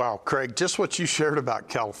 Wow, Craig, just what you shared about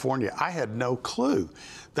California, I had no clue.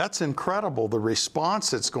 That's incredible, the response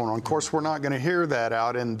that's going on. Of course, we're not going to hear that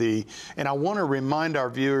out in and I want to remind our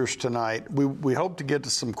viewers tonight, we hope to get to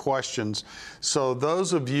some questions. So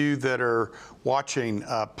those of you that are watching,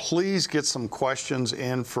 please get some questions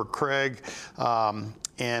in for Craig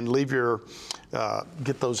and leave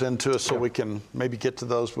get those into us so we can maybe get to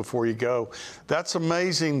those before you go. That's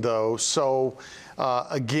amazing, though. So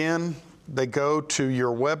again, they go to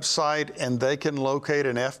your website and they can locate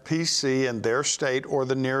an FPC in their state or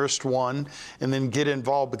the nearest one and then get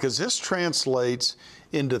involved, because this translates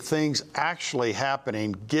into things actually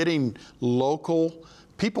happening, getting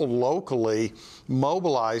people locally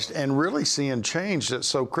mobilized and really seeing change that's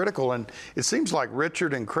so critical. And it seems like,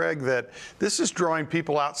 Richard and Craig, that this is drawing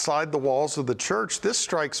people outside the walls of the church. This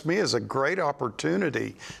strikes me as a great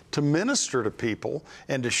opportunity to minister to people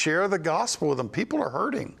and to share the gospel with them. People are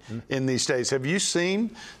hurting in these days. Have you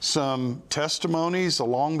seen some testimonies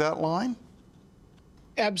along that line?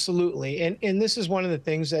 Absolutely. And this is one of the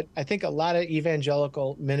things that I think a lot of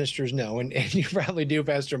evangelical ministers know, and you probably do,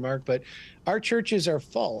 Pastor Mark, but our churches are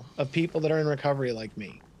full of people that are in recovery like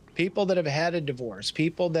me. people that have had a divorce,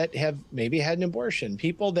 people that have maybe had an abortion,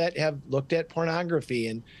 people that have looked at pornography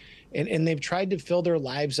and they've tried to fill their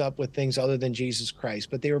lives up with things other than Jesus Christ,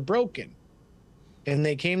 but they were broken. And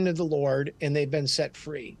they came to the Lord and they've been set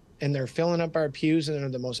free. And they're filling up our pews, and they're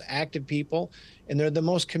the most active people, and they're the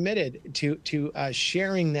most committed to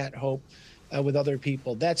sharing that hope with other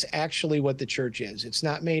people. That's actually what the church is. It's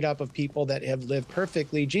not made up of people that have lived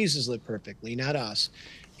perfectly. Jesus lived perfectly, not us.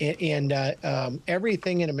 And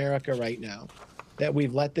everything in America right now that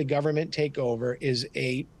we've let the government take over is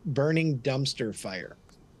a burning dumpster fire.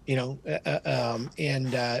 We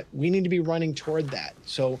need to be running toward that.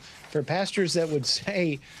 So for pastors that would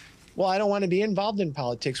say, well, I don't want to be involved in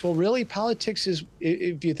politics. Well, really, politics is,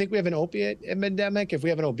 if you think we have an opiate epidemic, if we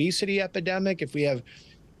have an obesity epidemic, if we have,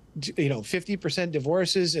 50%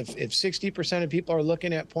 divorces, if 60% of people are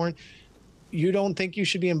looking at porn, you don't think you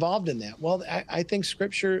should be involved in that. Well, I think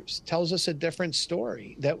Scripture tells us a different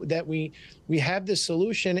story, that we have this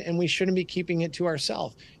solution and we shouldn't be keeping it to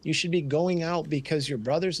ourselves. You should be going out because your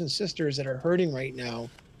brothers and sisters that are hurting right now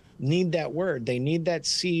need that word. They need that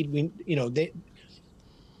seed.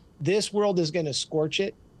 This world is going to scorch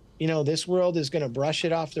it. This world is going to brush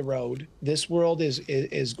it off the road. This world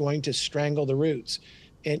is going to strangle the roots.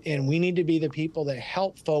 And we need to be the people that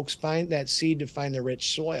help folks find that seed to find the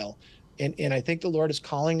rich soil. And I think the Lord is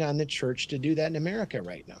calling on the church to do that in America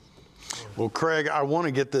right now. Well, Craig, I want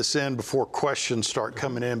to get this in before questions start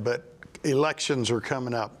coming in, but elections are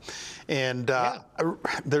coming up. And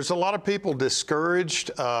there's a lot of people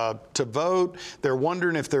discouraged to vote. They're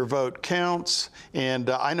wondering if their vote counts.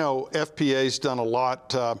 And I know FPA's done a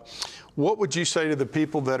lot. What would you say to the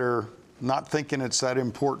people that are not thinking it's that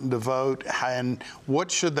important to vote? And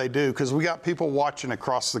what should they do? Because we got people watching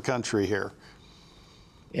across the country here.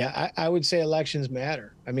 Yeah, I would say elections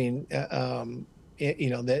matter. I mean,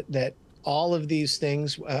 that all of these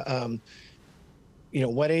things,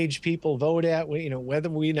 what age people vote at, whether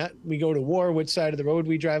we go to war, which side of the road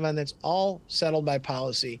we drive on, that's all settled by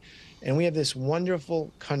policy. And we have this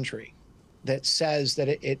wonderful country that says that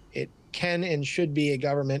it can and should be a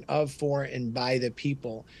government of, for, and by the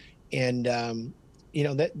people. And,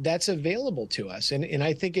 that's available to us. And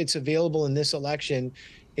I think it's available in this election.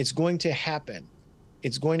 It's going to happen.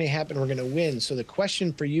 It's going to happen. We're going to win. So the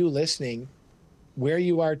question for you listening, where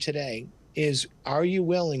you are today, is, are you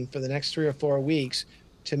willing for the next 3 or 4 weeks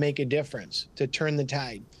to make a difference, to turn the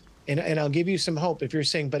tide? And I'll give you some hope. If you're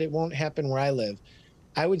saying, but it won't happen where I live,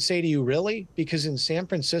 I would say to you, really? Because in San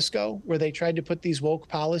Francisco, where they tried to put these woke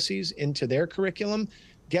policies into their curriculum,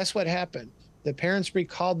 guess what happened? The parents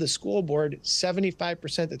recalled the school board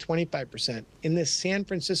 75% to 25% in the San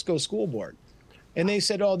Francisco school board. And they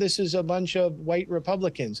said, oh, this is a bunch of white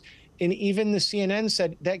Republicans. And even the CNN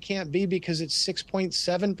said that can't be because it's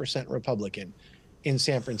 6.7% Republican in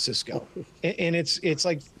San Francisco. And it's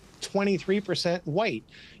like 23% white.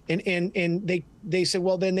 And they said,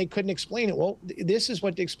 well, then they couldn't explain it. Well, this is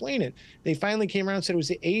what to explain it. They finally came around and said it was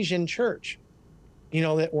the Asian church,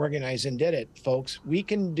 that organized and did it. Folks, we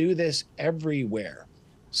can do this everywhere.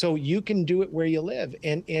 So you can do it where you live.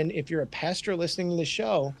 And if you're a pastor listening to the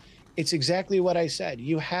show, it's exactly what I said.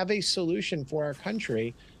 You have a solution for our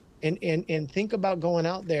country, and think about going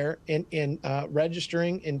out there and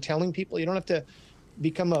registering and telling people. You don't have to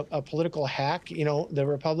become a political hack. The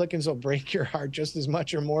Republicans will break your heart just as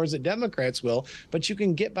much or more as the Democrats will, but you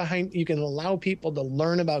can get behind, you can allow people to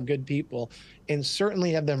learn about good people and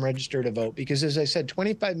certainly have them register to vote. Because as I said,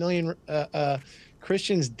 25 million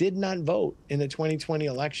Christians did not vote in the 2020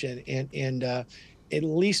 election. And at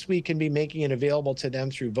least we can be making it available to them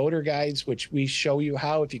through voter guides, which we show you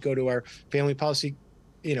how. If you go to our family policy,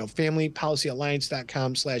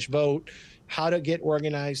 familypolicyalliance.com/vote, how to get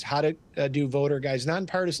organized, how to do voter guides,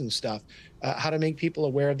 nonpartisan stuff, how to make people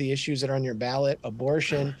aware of the issues that are on your ballot: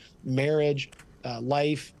 abortion, marriage,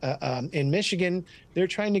 life. In Michigan, they're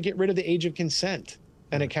trying to get rid of the age of consent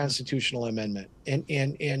and a constitutional amendment.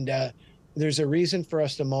 And there's a reason for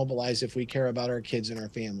us to mobilize if we care about our kids and our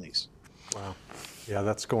families. Wow. Yeah,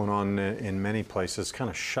 that's going on in many places. Kind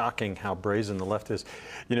of shocking how brazen the left is.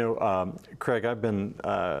 Craig, I've been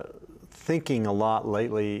thinking a lot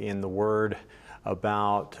lately in the Word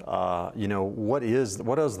about, what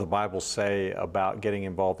does the Bible say about getting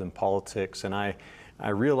involved in politics? And I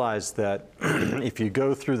realized that if you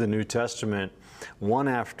go through the New Testament, one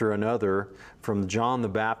after another, from John the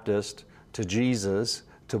Baptist to Jesus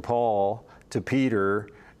to Paul to Peter,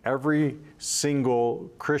 every single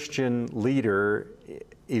Christian leader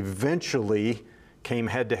eventually came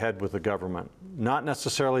head to head with the government. Not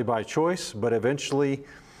necessarily by choice, but eventually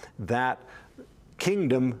that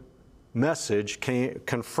kingdom message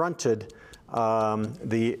confronted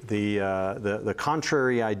the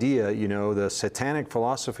contrary idea, you know, the satanic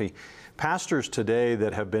philosophy. Pastors today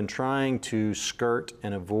that have been trying to skirt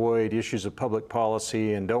and avoid issues of public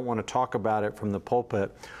policy and don't want to talk about it from the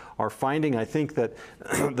pulpit are finding, I think, that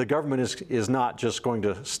the government is not just going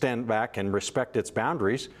to stand back and respect its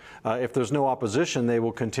boundaries. If there's no opposition, they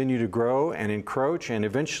will continue to grow and encroach, and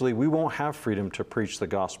eventually we won't have freedom to preach the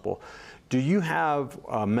gospel. Do you have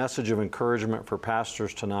a message of encouragement for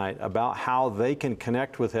pastors tonight about how they can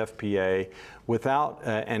connect with FPA without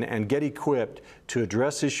and get equipped to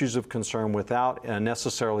address issues of concern without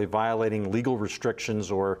necessarily violating legal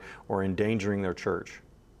restrictions or endangering their church?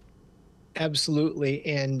 Absolutely.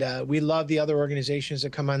 And we love the other organizations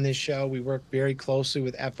that come on this show. We work very closely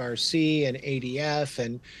with FRC and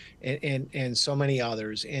ADF and so many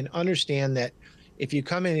others, and understand that if you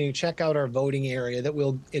come in and you check out our voting area, that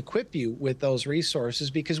we'll equip you with those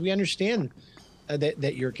resources, because we understand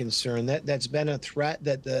that you're concerned. That's been a threat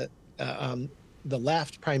that the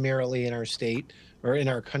left, primarily in our state or in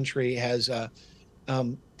our country, has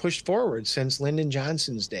pushed forward since Lyndon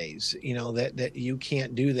Johnson's days, you know, that you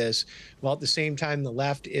can't do this. While at the same time, the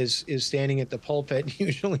left is standing at the pulpit,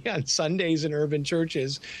 usually on Sundays in urban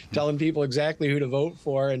churches, telling people exactly who to vote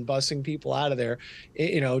for and bussing people out of there,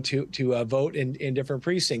 you know, to vote in different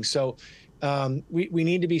precincts. So we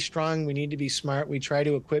need to be strong. We need to be smart. We try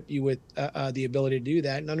to equip you with the ability to do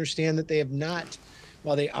that, and understand that they have not,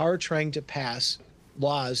 while they are trying to pass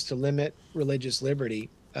laws to limit religious liberty,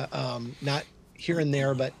 not here and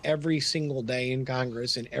there, but every single day in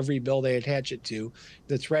Congress and every bill they attach it to,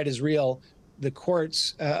 the threat is real. The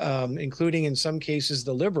courts, including in some cases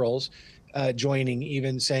the liberals, joining,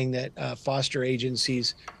 even saying that foster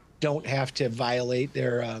agencies don't have to violate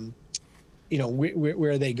their, you know,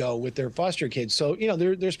 where they go with their foster kids. So, you know,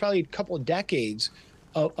 there's probably a couple of decades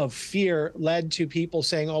of fear led to people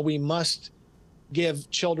saying, oh, we must give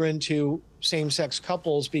children to same-sex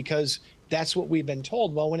couples because that's what we've been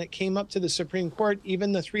told. Well, when it came up to the Supreme Court,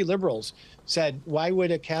 even the three liberals said, why would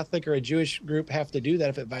a Catholic or a Jewish group have to do that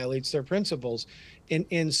if it violates their principles?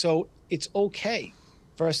 And so it's okay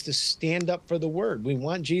for us to stand up for the word. We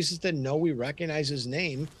want Jesus to know we recognize his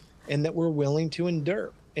name and that we're willing to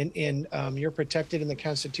endure. And you're protected in the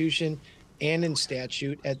Constitution and in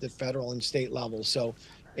statute at the federal and state level. So,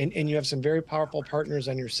 and you have some very powerful partners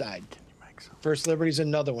on your side. First Liberty is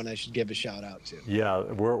another one I should give a shout out to. Yeah,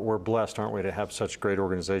 we're blessed, aren't we, to have such great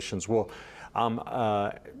organizations. Well,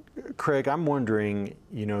 Craig, I'm wondering,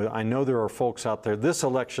 you know, I know there are folks out there, this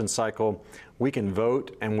election cycle, we can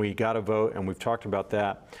vote and we got to vote, and we've talked about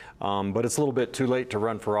that, but it's a little bit too late to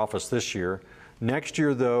run for office this year. Next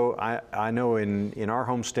year, though, I know in our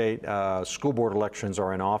home state, school board elections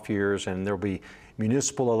are in off years, and there'll be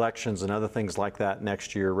municipal elections and other things like that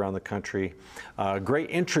next year around the country. Great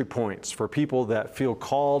entry points for people that feel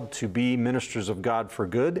called to be ministers of God for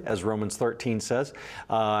good, as Romans 13 says,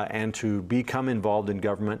 and to become involved in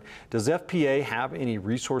government. Does FPA have any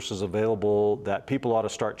resources available that people ought to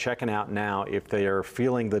start checking out now if they are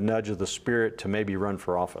feeling the nudge of the Spirit to maybe run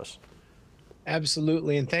for office?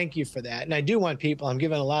 Absolutely, and thank you for that. And I do want people, I'm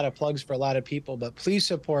giving a lot of plugs for a lot of people, but please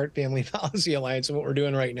support Family Policy Alliance and what we're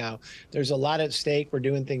doing right now. There's a lot at stake. We're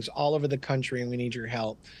doing things all over the country, and we need your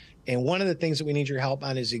help. And one of the things that we need your help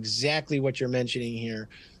on is exactly what you're mentioning here.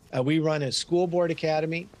 We run a school board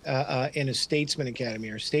academy and a statesman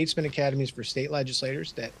academy. Our statesman academy is for state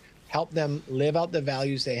legislators that help them live out the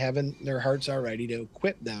values they have in their hearts already, to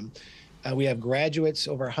equip them. We have graduates,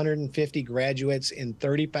 over 150 graduates in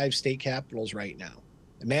 35 state capitals right now.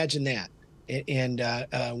 Imagine that. And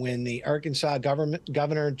when the Arkansas governor,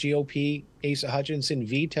 GOP, Asa Hutchinson,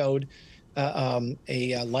 vetoed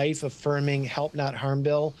a life-affirming Help Not Harm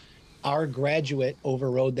bill, our graduate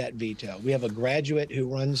overrode that veto. We have a graduate who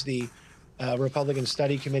runs the Republican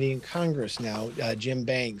Study Committee in Congress now, Jim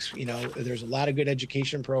Banks. You know, there's a lot of good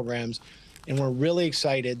education programs. And we're really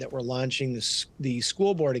excited that we're launching the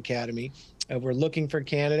School Board Academy. We're looking for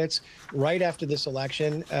candidates right after this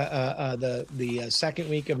election, the second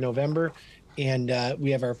week of November. And we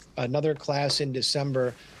have another class in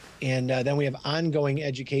December. And then we have ongoing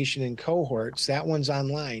education in cohorts. That one's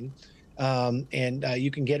online. And you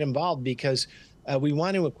can get involved because we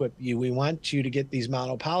want to equip you. We want you to get these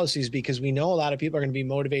model policies, because we know a lot of people are going to be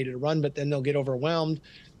motivated to run, but then they'll get overwhelmed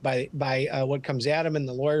by what comes at them, and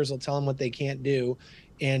the lawyers will tell them what they can't do.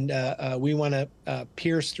 And we want to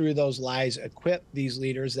pierce through those lies, equip these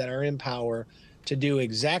leaders that are in power to do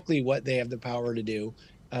exactly what they have the power to do,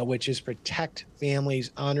 which is protect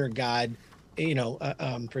families, honor God,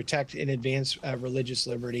 protect and advance religious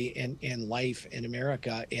liberty and life in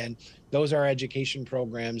America. And those are education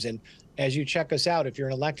programs. And as you check us out, if you're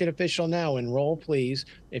an elected official now, enroll, please.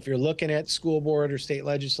 If you're looking at school board or state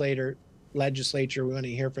legislature, we want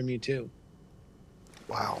to hear from you too.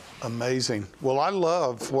 Wow, amazing. Well, I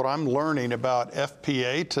love what I'm learning about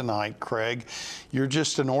FPA tonight, Craig. You're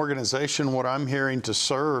just an organization, what I'm hearing, to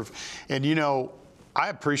serve. And I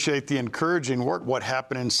appreciate the encouraging work. What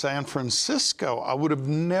happened in San Francisco, I would have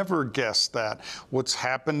never guessed that. What's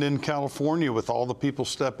happened in California with all the people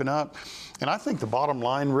stepping up. And I think the bottom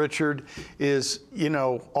line, Richard, is,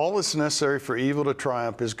 all that's necessary for evil to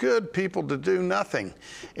triumph is good people to do nothing.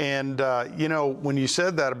 And, when you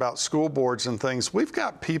said that about school boards and things, we've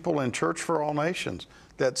got people in Church for All Nations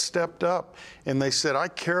that stepped up and they said, I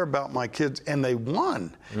care about my kids, and they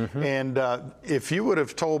won. Mm-hmm. And if you would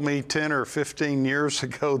have told me 10 or 15 years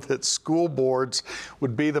ago that school boards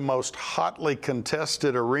would be the most hotly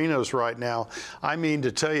contested arenas right now, I mean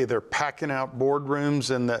to tell you, they're packing out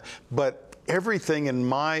boardrooms but everything, in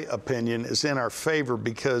my opinion, is in our favor,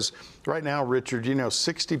 because right now, Richard,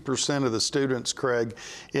 60% of the students, Craig,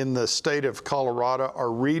 in the state of Colorado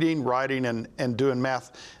are reading, writing, and doing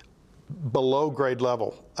math below grade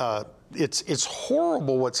level. It's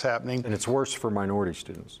horrible what's happening. And it's worse for minority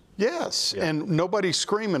students. Yes, yeah. And nobody's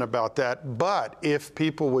screaming about that, but if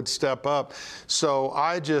people would step up. So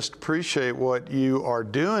I just appreciate what you are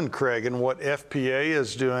doing, Craig, and what FPA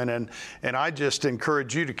is doing, and I just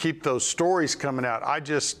encourage you to keep those stories coming out. I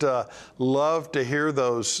just love to hear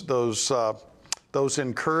those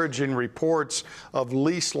encouraging reports of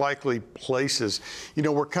least likely places.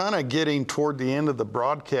 We're kind of getting toward the end of the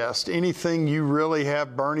broadcast. Anything you really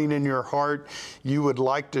have burning in your heart you would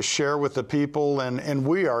like to share with the people? And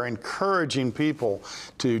we are encouraging people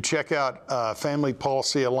to check out Family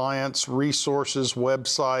Policy Alliance resources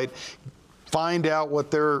website. Find out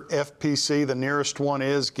what their FPC, the nearest one,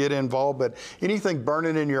 is. Get involved. But anything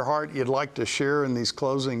burning in your heart you'd like to share in these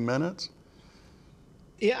closing minutes?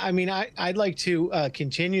 Yeah, I'd like to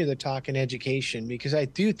continue the talk in education, because I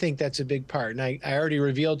do think that's a big part. And I already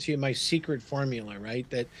revealed to you my secret formula, right?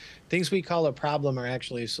 That things we call a problem are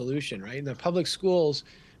actually a solution, right? And the public schools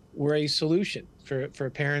were a solution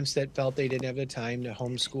for parents that felt they didn't have the time to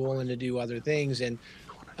homeschool and to do other things. And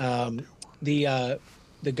the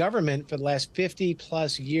government for the last 50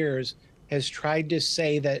 plus years has tried to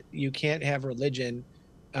say that you can't have religion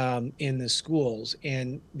in the schools.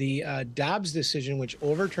 And the Dobbs decision, which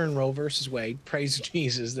overturned Roe versus Wade, praise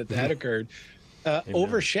Jesus that occurred,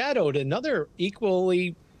 overshadowed another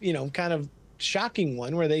equally, kind of shocking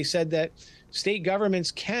one, where they said that state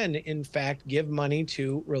governments can, in fact, give money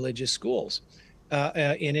to religious schools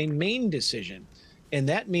in a Maine decision. And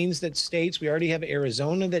that means that states, we already have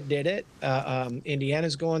Arizona that did it.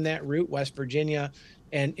 Indiana's going that route, West Virginia.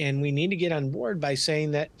 And we need to get on board by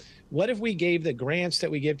saying that, what if we gave the grants that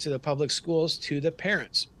we give to the public schools to the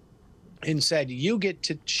parents and said, you get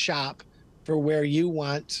to shop for where you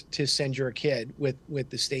want to send your kid with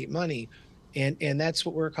the state money? And that's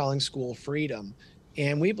what we're calling school freedom.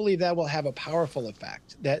 And we believe that will have a powerful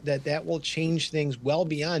effect, that will change things well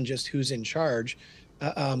beyond just who's in charge.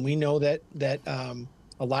 We know that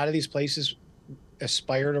a lot of these places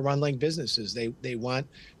aspire to run like businesses. They want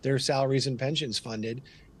their salaries and pensions funded.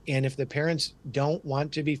 And if the parents don't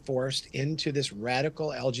want to be forced into this radical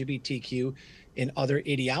LGBTQ and other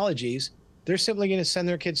ideologies, they're simply going to send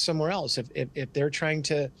their kids somewhere else. If they're trying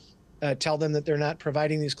to tell them that they're not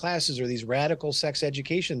providing these classes or these radical sex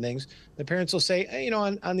education things, the parents will say, hey,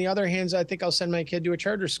 on the other hand, I think I'll send my kid to a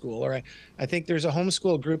charter school, or I think there's a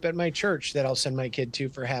homeschool group at my church that I'll send my kid to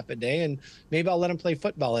for half a day, and maybe I'll let him play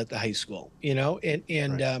football at the high school, right.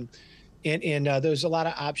 And there's a lot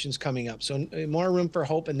of options coming up. So more room for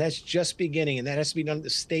hope, and that's just beginning. And that has to be done at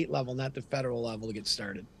the state level, not the federal level, to get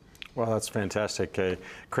started. Well, that's fantastic.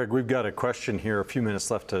 Craig, we've got a question here, a few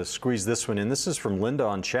minutes left to squeeze this one in. This is from Linda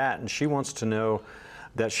on chat, and she wants to know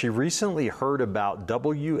that she recently heard about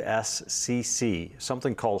WSCC,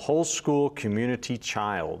 something called Whole School Community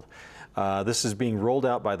Child. This is being rolled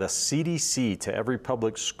out by the CDC to every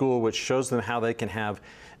public school, which shows them how they can have,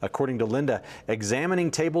 according to Linda, examining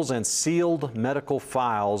tables and sealed medical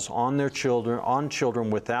files on children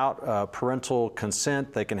without parental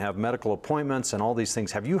consent. They can have medical appointments and all these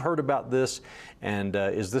things. Have you heard about this? And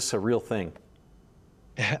is this a real thing?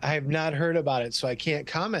 I have not heard about it, so I can't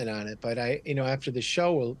comment on it. But after the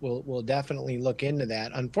show, we'll definitely look into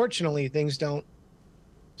that. Unfortunately, things don't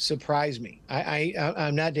surprise me.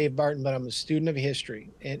 I'm not Dave Barton, but I'm a student of history.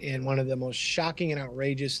 And one of the most shocking and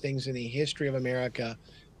outrageous things in the history of America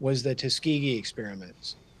was the Tuskegee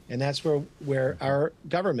experiments. And that's where our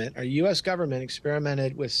government, our U.S. government,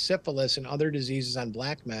 experimented with syphilis and other diseases on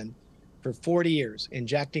black men for 40 years,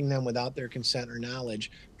 injecting them without their consent or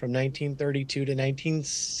knowledge from 1932 to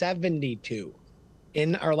 1972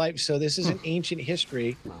 in our life. So this is an ancient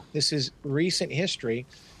history. This is recent history.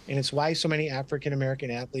 And it's why so many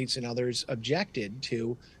African-American athletes and others objected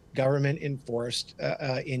to government-enforced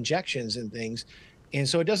injections and things. And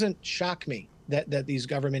so it doesn't shock me that these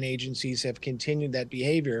government agencies have continued that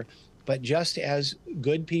behavior. But just as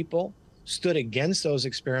good people stood against those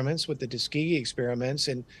experiments with the Tuskegee experiments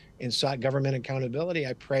and sought government accountability,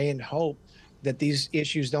 I pray and hope that these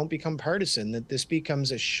issues don't become partisan, that this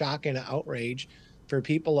becomes a shock and an outrage for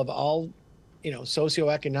people of all,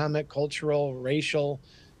 socioeconomic, cultural, racial,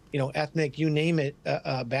 ethnic, you name it,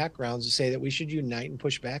 backgrounds, to say that we should unite and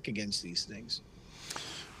push back against these things.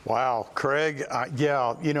 Wow, Craig,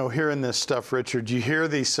 hearing this stuff, Richard, you hear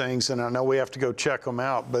these things, and I know we have to go check them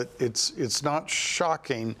out, but it's not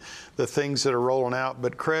shocking, the things that are rolling out.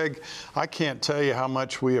 But Craig, I can't tell you how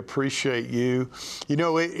much we appreciate you.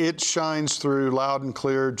 It shines through loud and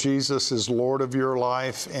clear. Jesus is Lord of your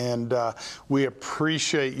life, and we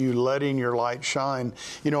appreciate you letting your light shine.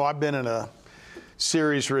 I've been in a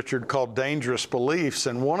series, Richard, called Dangerous Beliefs.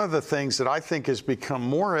 And one of the things that I think has become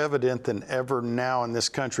more evident than ever now in this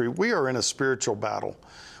country, we are in a spiritual battle.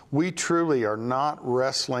 We truly are not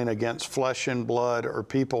wrestling against flesh and blood or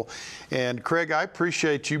people. And Craig, I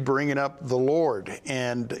appreciate you bringing up the Lord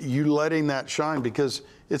and you letting that shine, because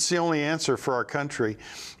it's the only answer for our country.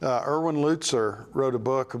 Erwin Lutzer wrote a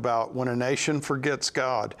book about when a nation forgets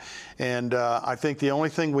God. And I think the only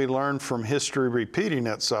thing we learn from history repeating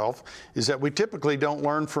itself is that we typically don't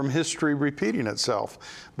learn from history repeating itself.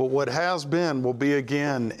 But what has been will be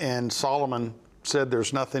again. And Solomon said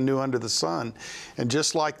there's nothing new under the sun. And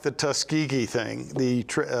just like the Tuskegee thing, the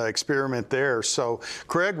experiment there. So,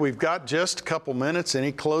 Craig, we've got just a couple minutes.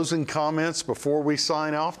 Any closing comments before we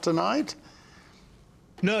sign off tonight?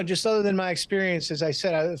 No, just other than my experience, as I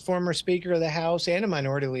said, I was a former Speaker of the House and a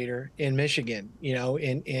minority leader in Michigan.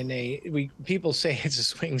 People say it's a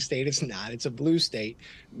swing state. It's not. It's a blue state.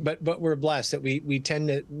 But we're blessed that we tend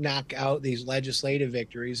to knock out these legislative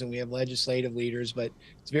victories, and we have legislative leaders, but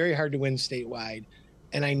it's very hard to win statewide.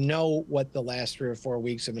 And I know what the last 3 or 4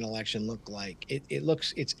 weeks of an election look like.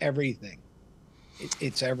 It's everything.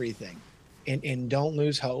 It's everything. And don't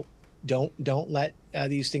lose hope. Don't let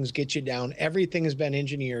these things get you down. Everything has been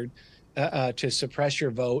engineered to suppress your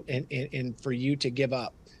vote and for you to give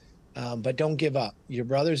up. But don't give up. Your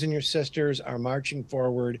brothers and your sisters are marching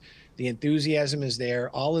forward. The enthusiasm is there.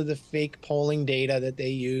 All of the fake polling data that they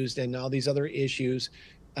used and all these other issues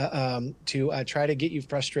to try to get you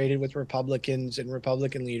frustrated with Republicans and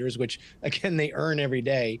Republican leaders, which, again, they earn every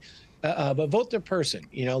day. But vote their person.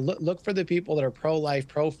 Look for the people that are pro-life,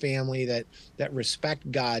 pro-family, that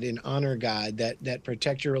respect God and honor God, that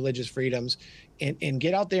protect your religious freedoms, and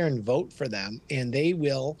get out there and vote for them, and they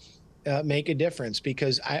will make a difference,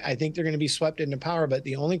 because I think they're going to be swept into power. But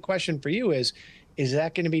the only question for you is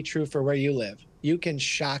that going to be true for where you live? You can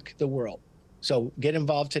shock the world. So get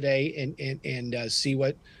involved today and see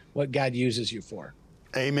what God uses you for.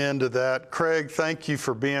 Amen to that. Craig, thank you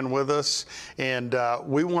for being with us. And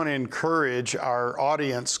we want to encourage our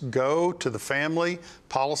audience, go to the Family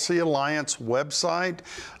Policy Alliance website.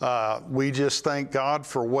 We just thank God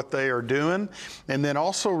for what they are doing. And then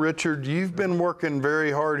also, Richard, you've been working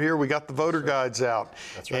very hard here. We got the voter guides out.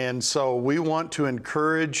 That's right. And so we want to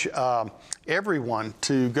encourage everyone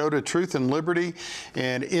to go to Truth and Liberty,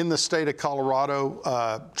 and in the state of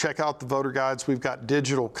Colorado, check out the voter guides. We've got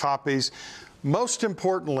digital copies. Most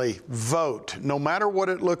importantly, vote. No matter what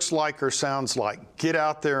it looks like or sounds like, get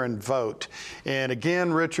out there and vote. And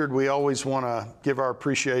again, Richard, we always want to give our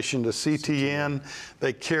appreciation to CTN.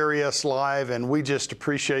 They carry us live, and we just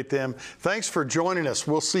appreciate them. Thanks for joining us.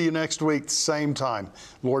 We'll see you next week, same time.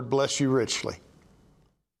 Lord bless you richly.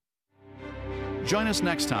 Join us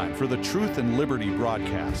next time for the Truth and Liberty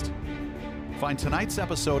broadcast. Find tonight's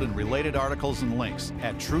episode and related articles and links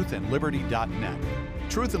at truthandliberty.net.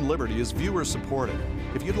 Truth and Liberty is viewer supported.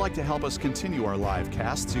 If you'd like to help us continue our live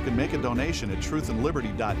casts, you can make a donation at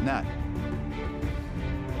truthandliberty.net.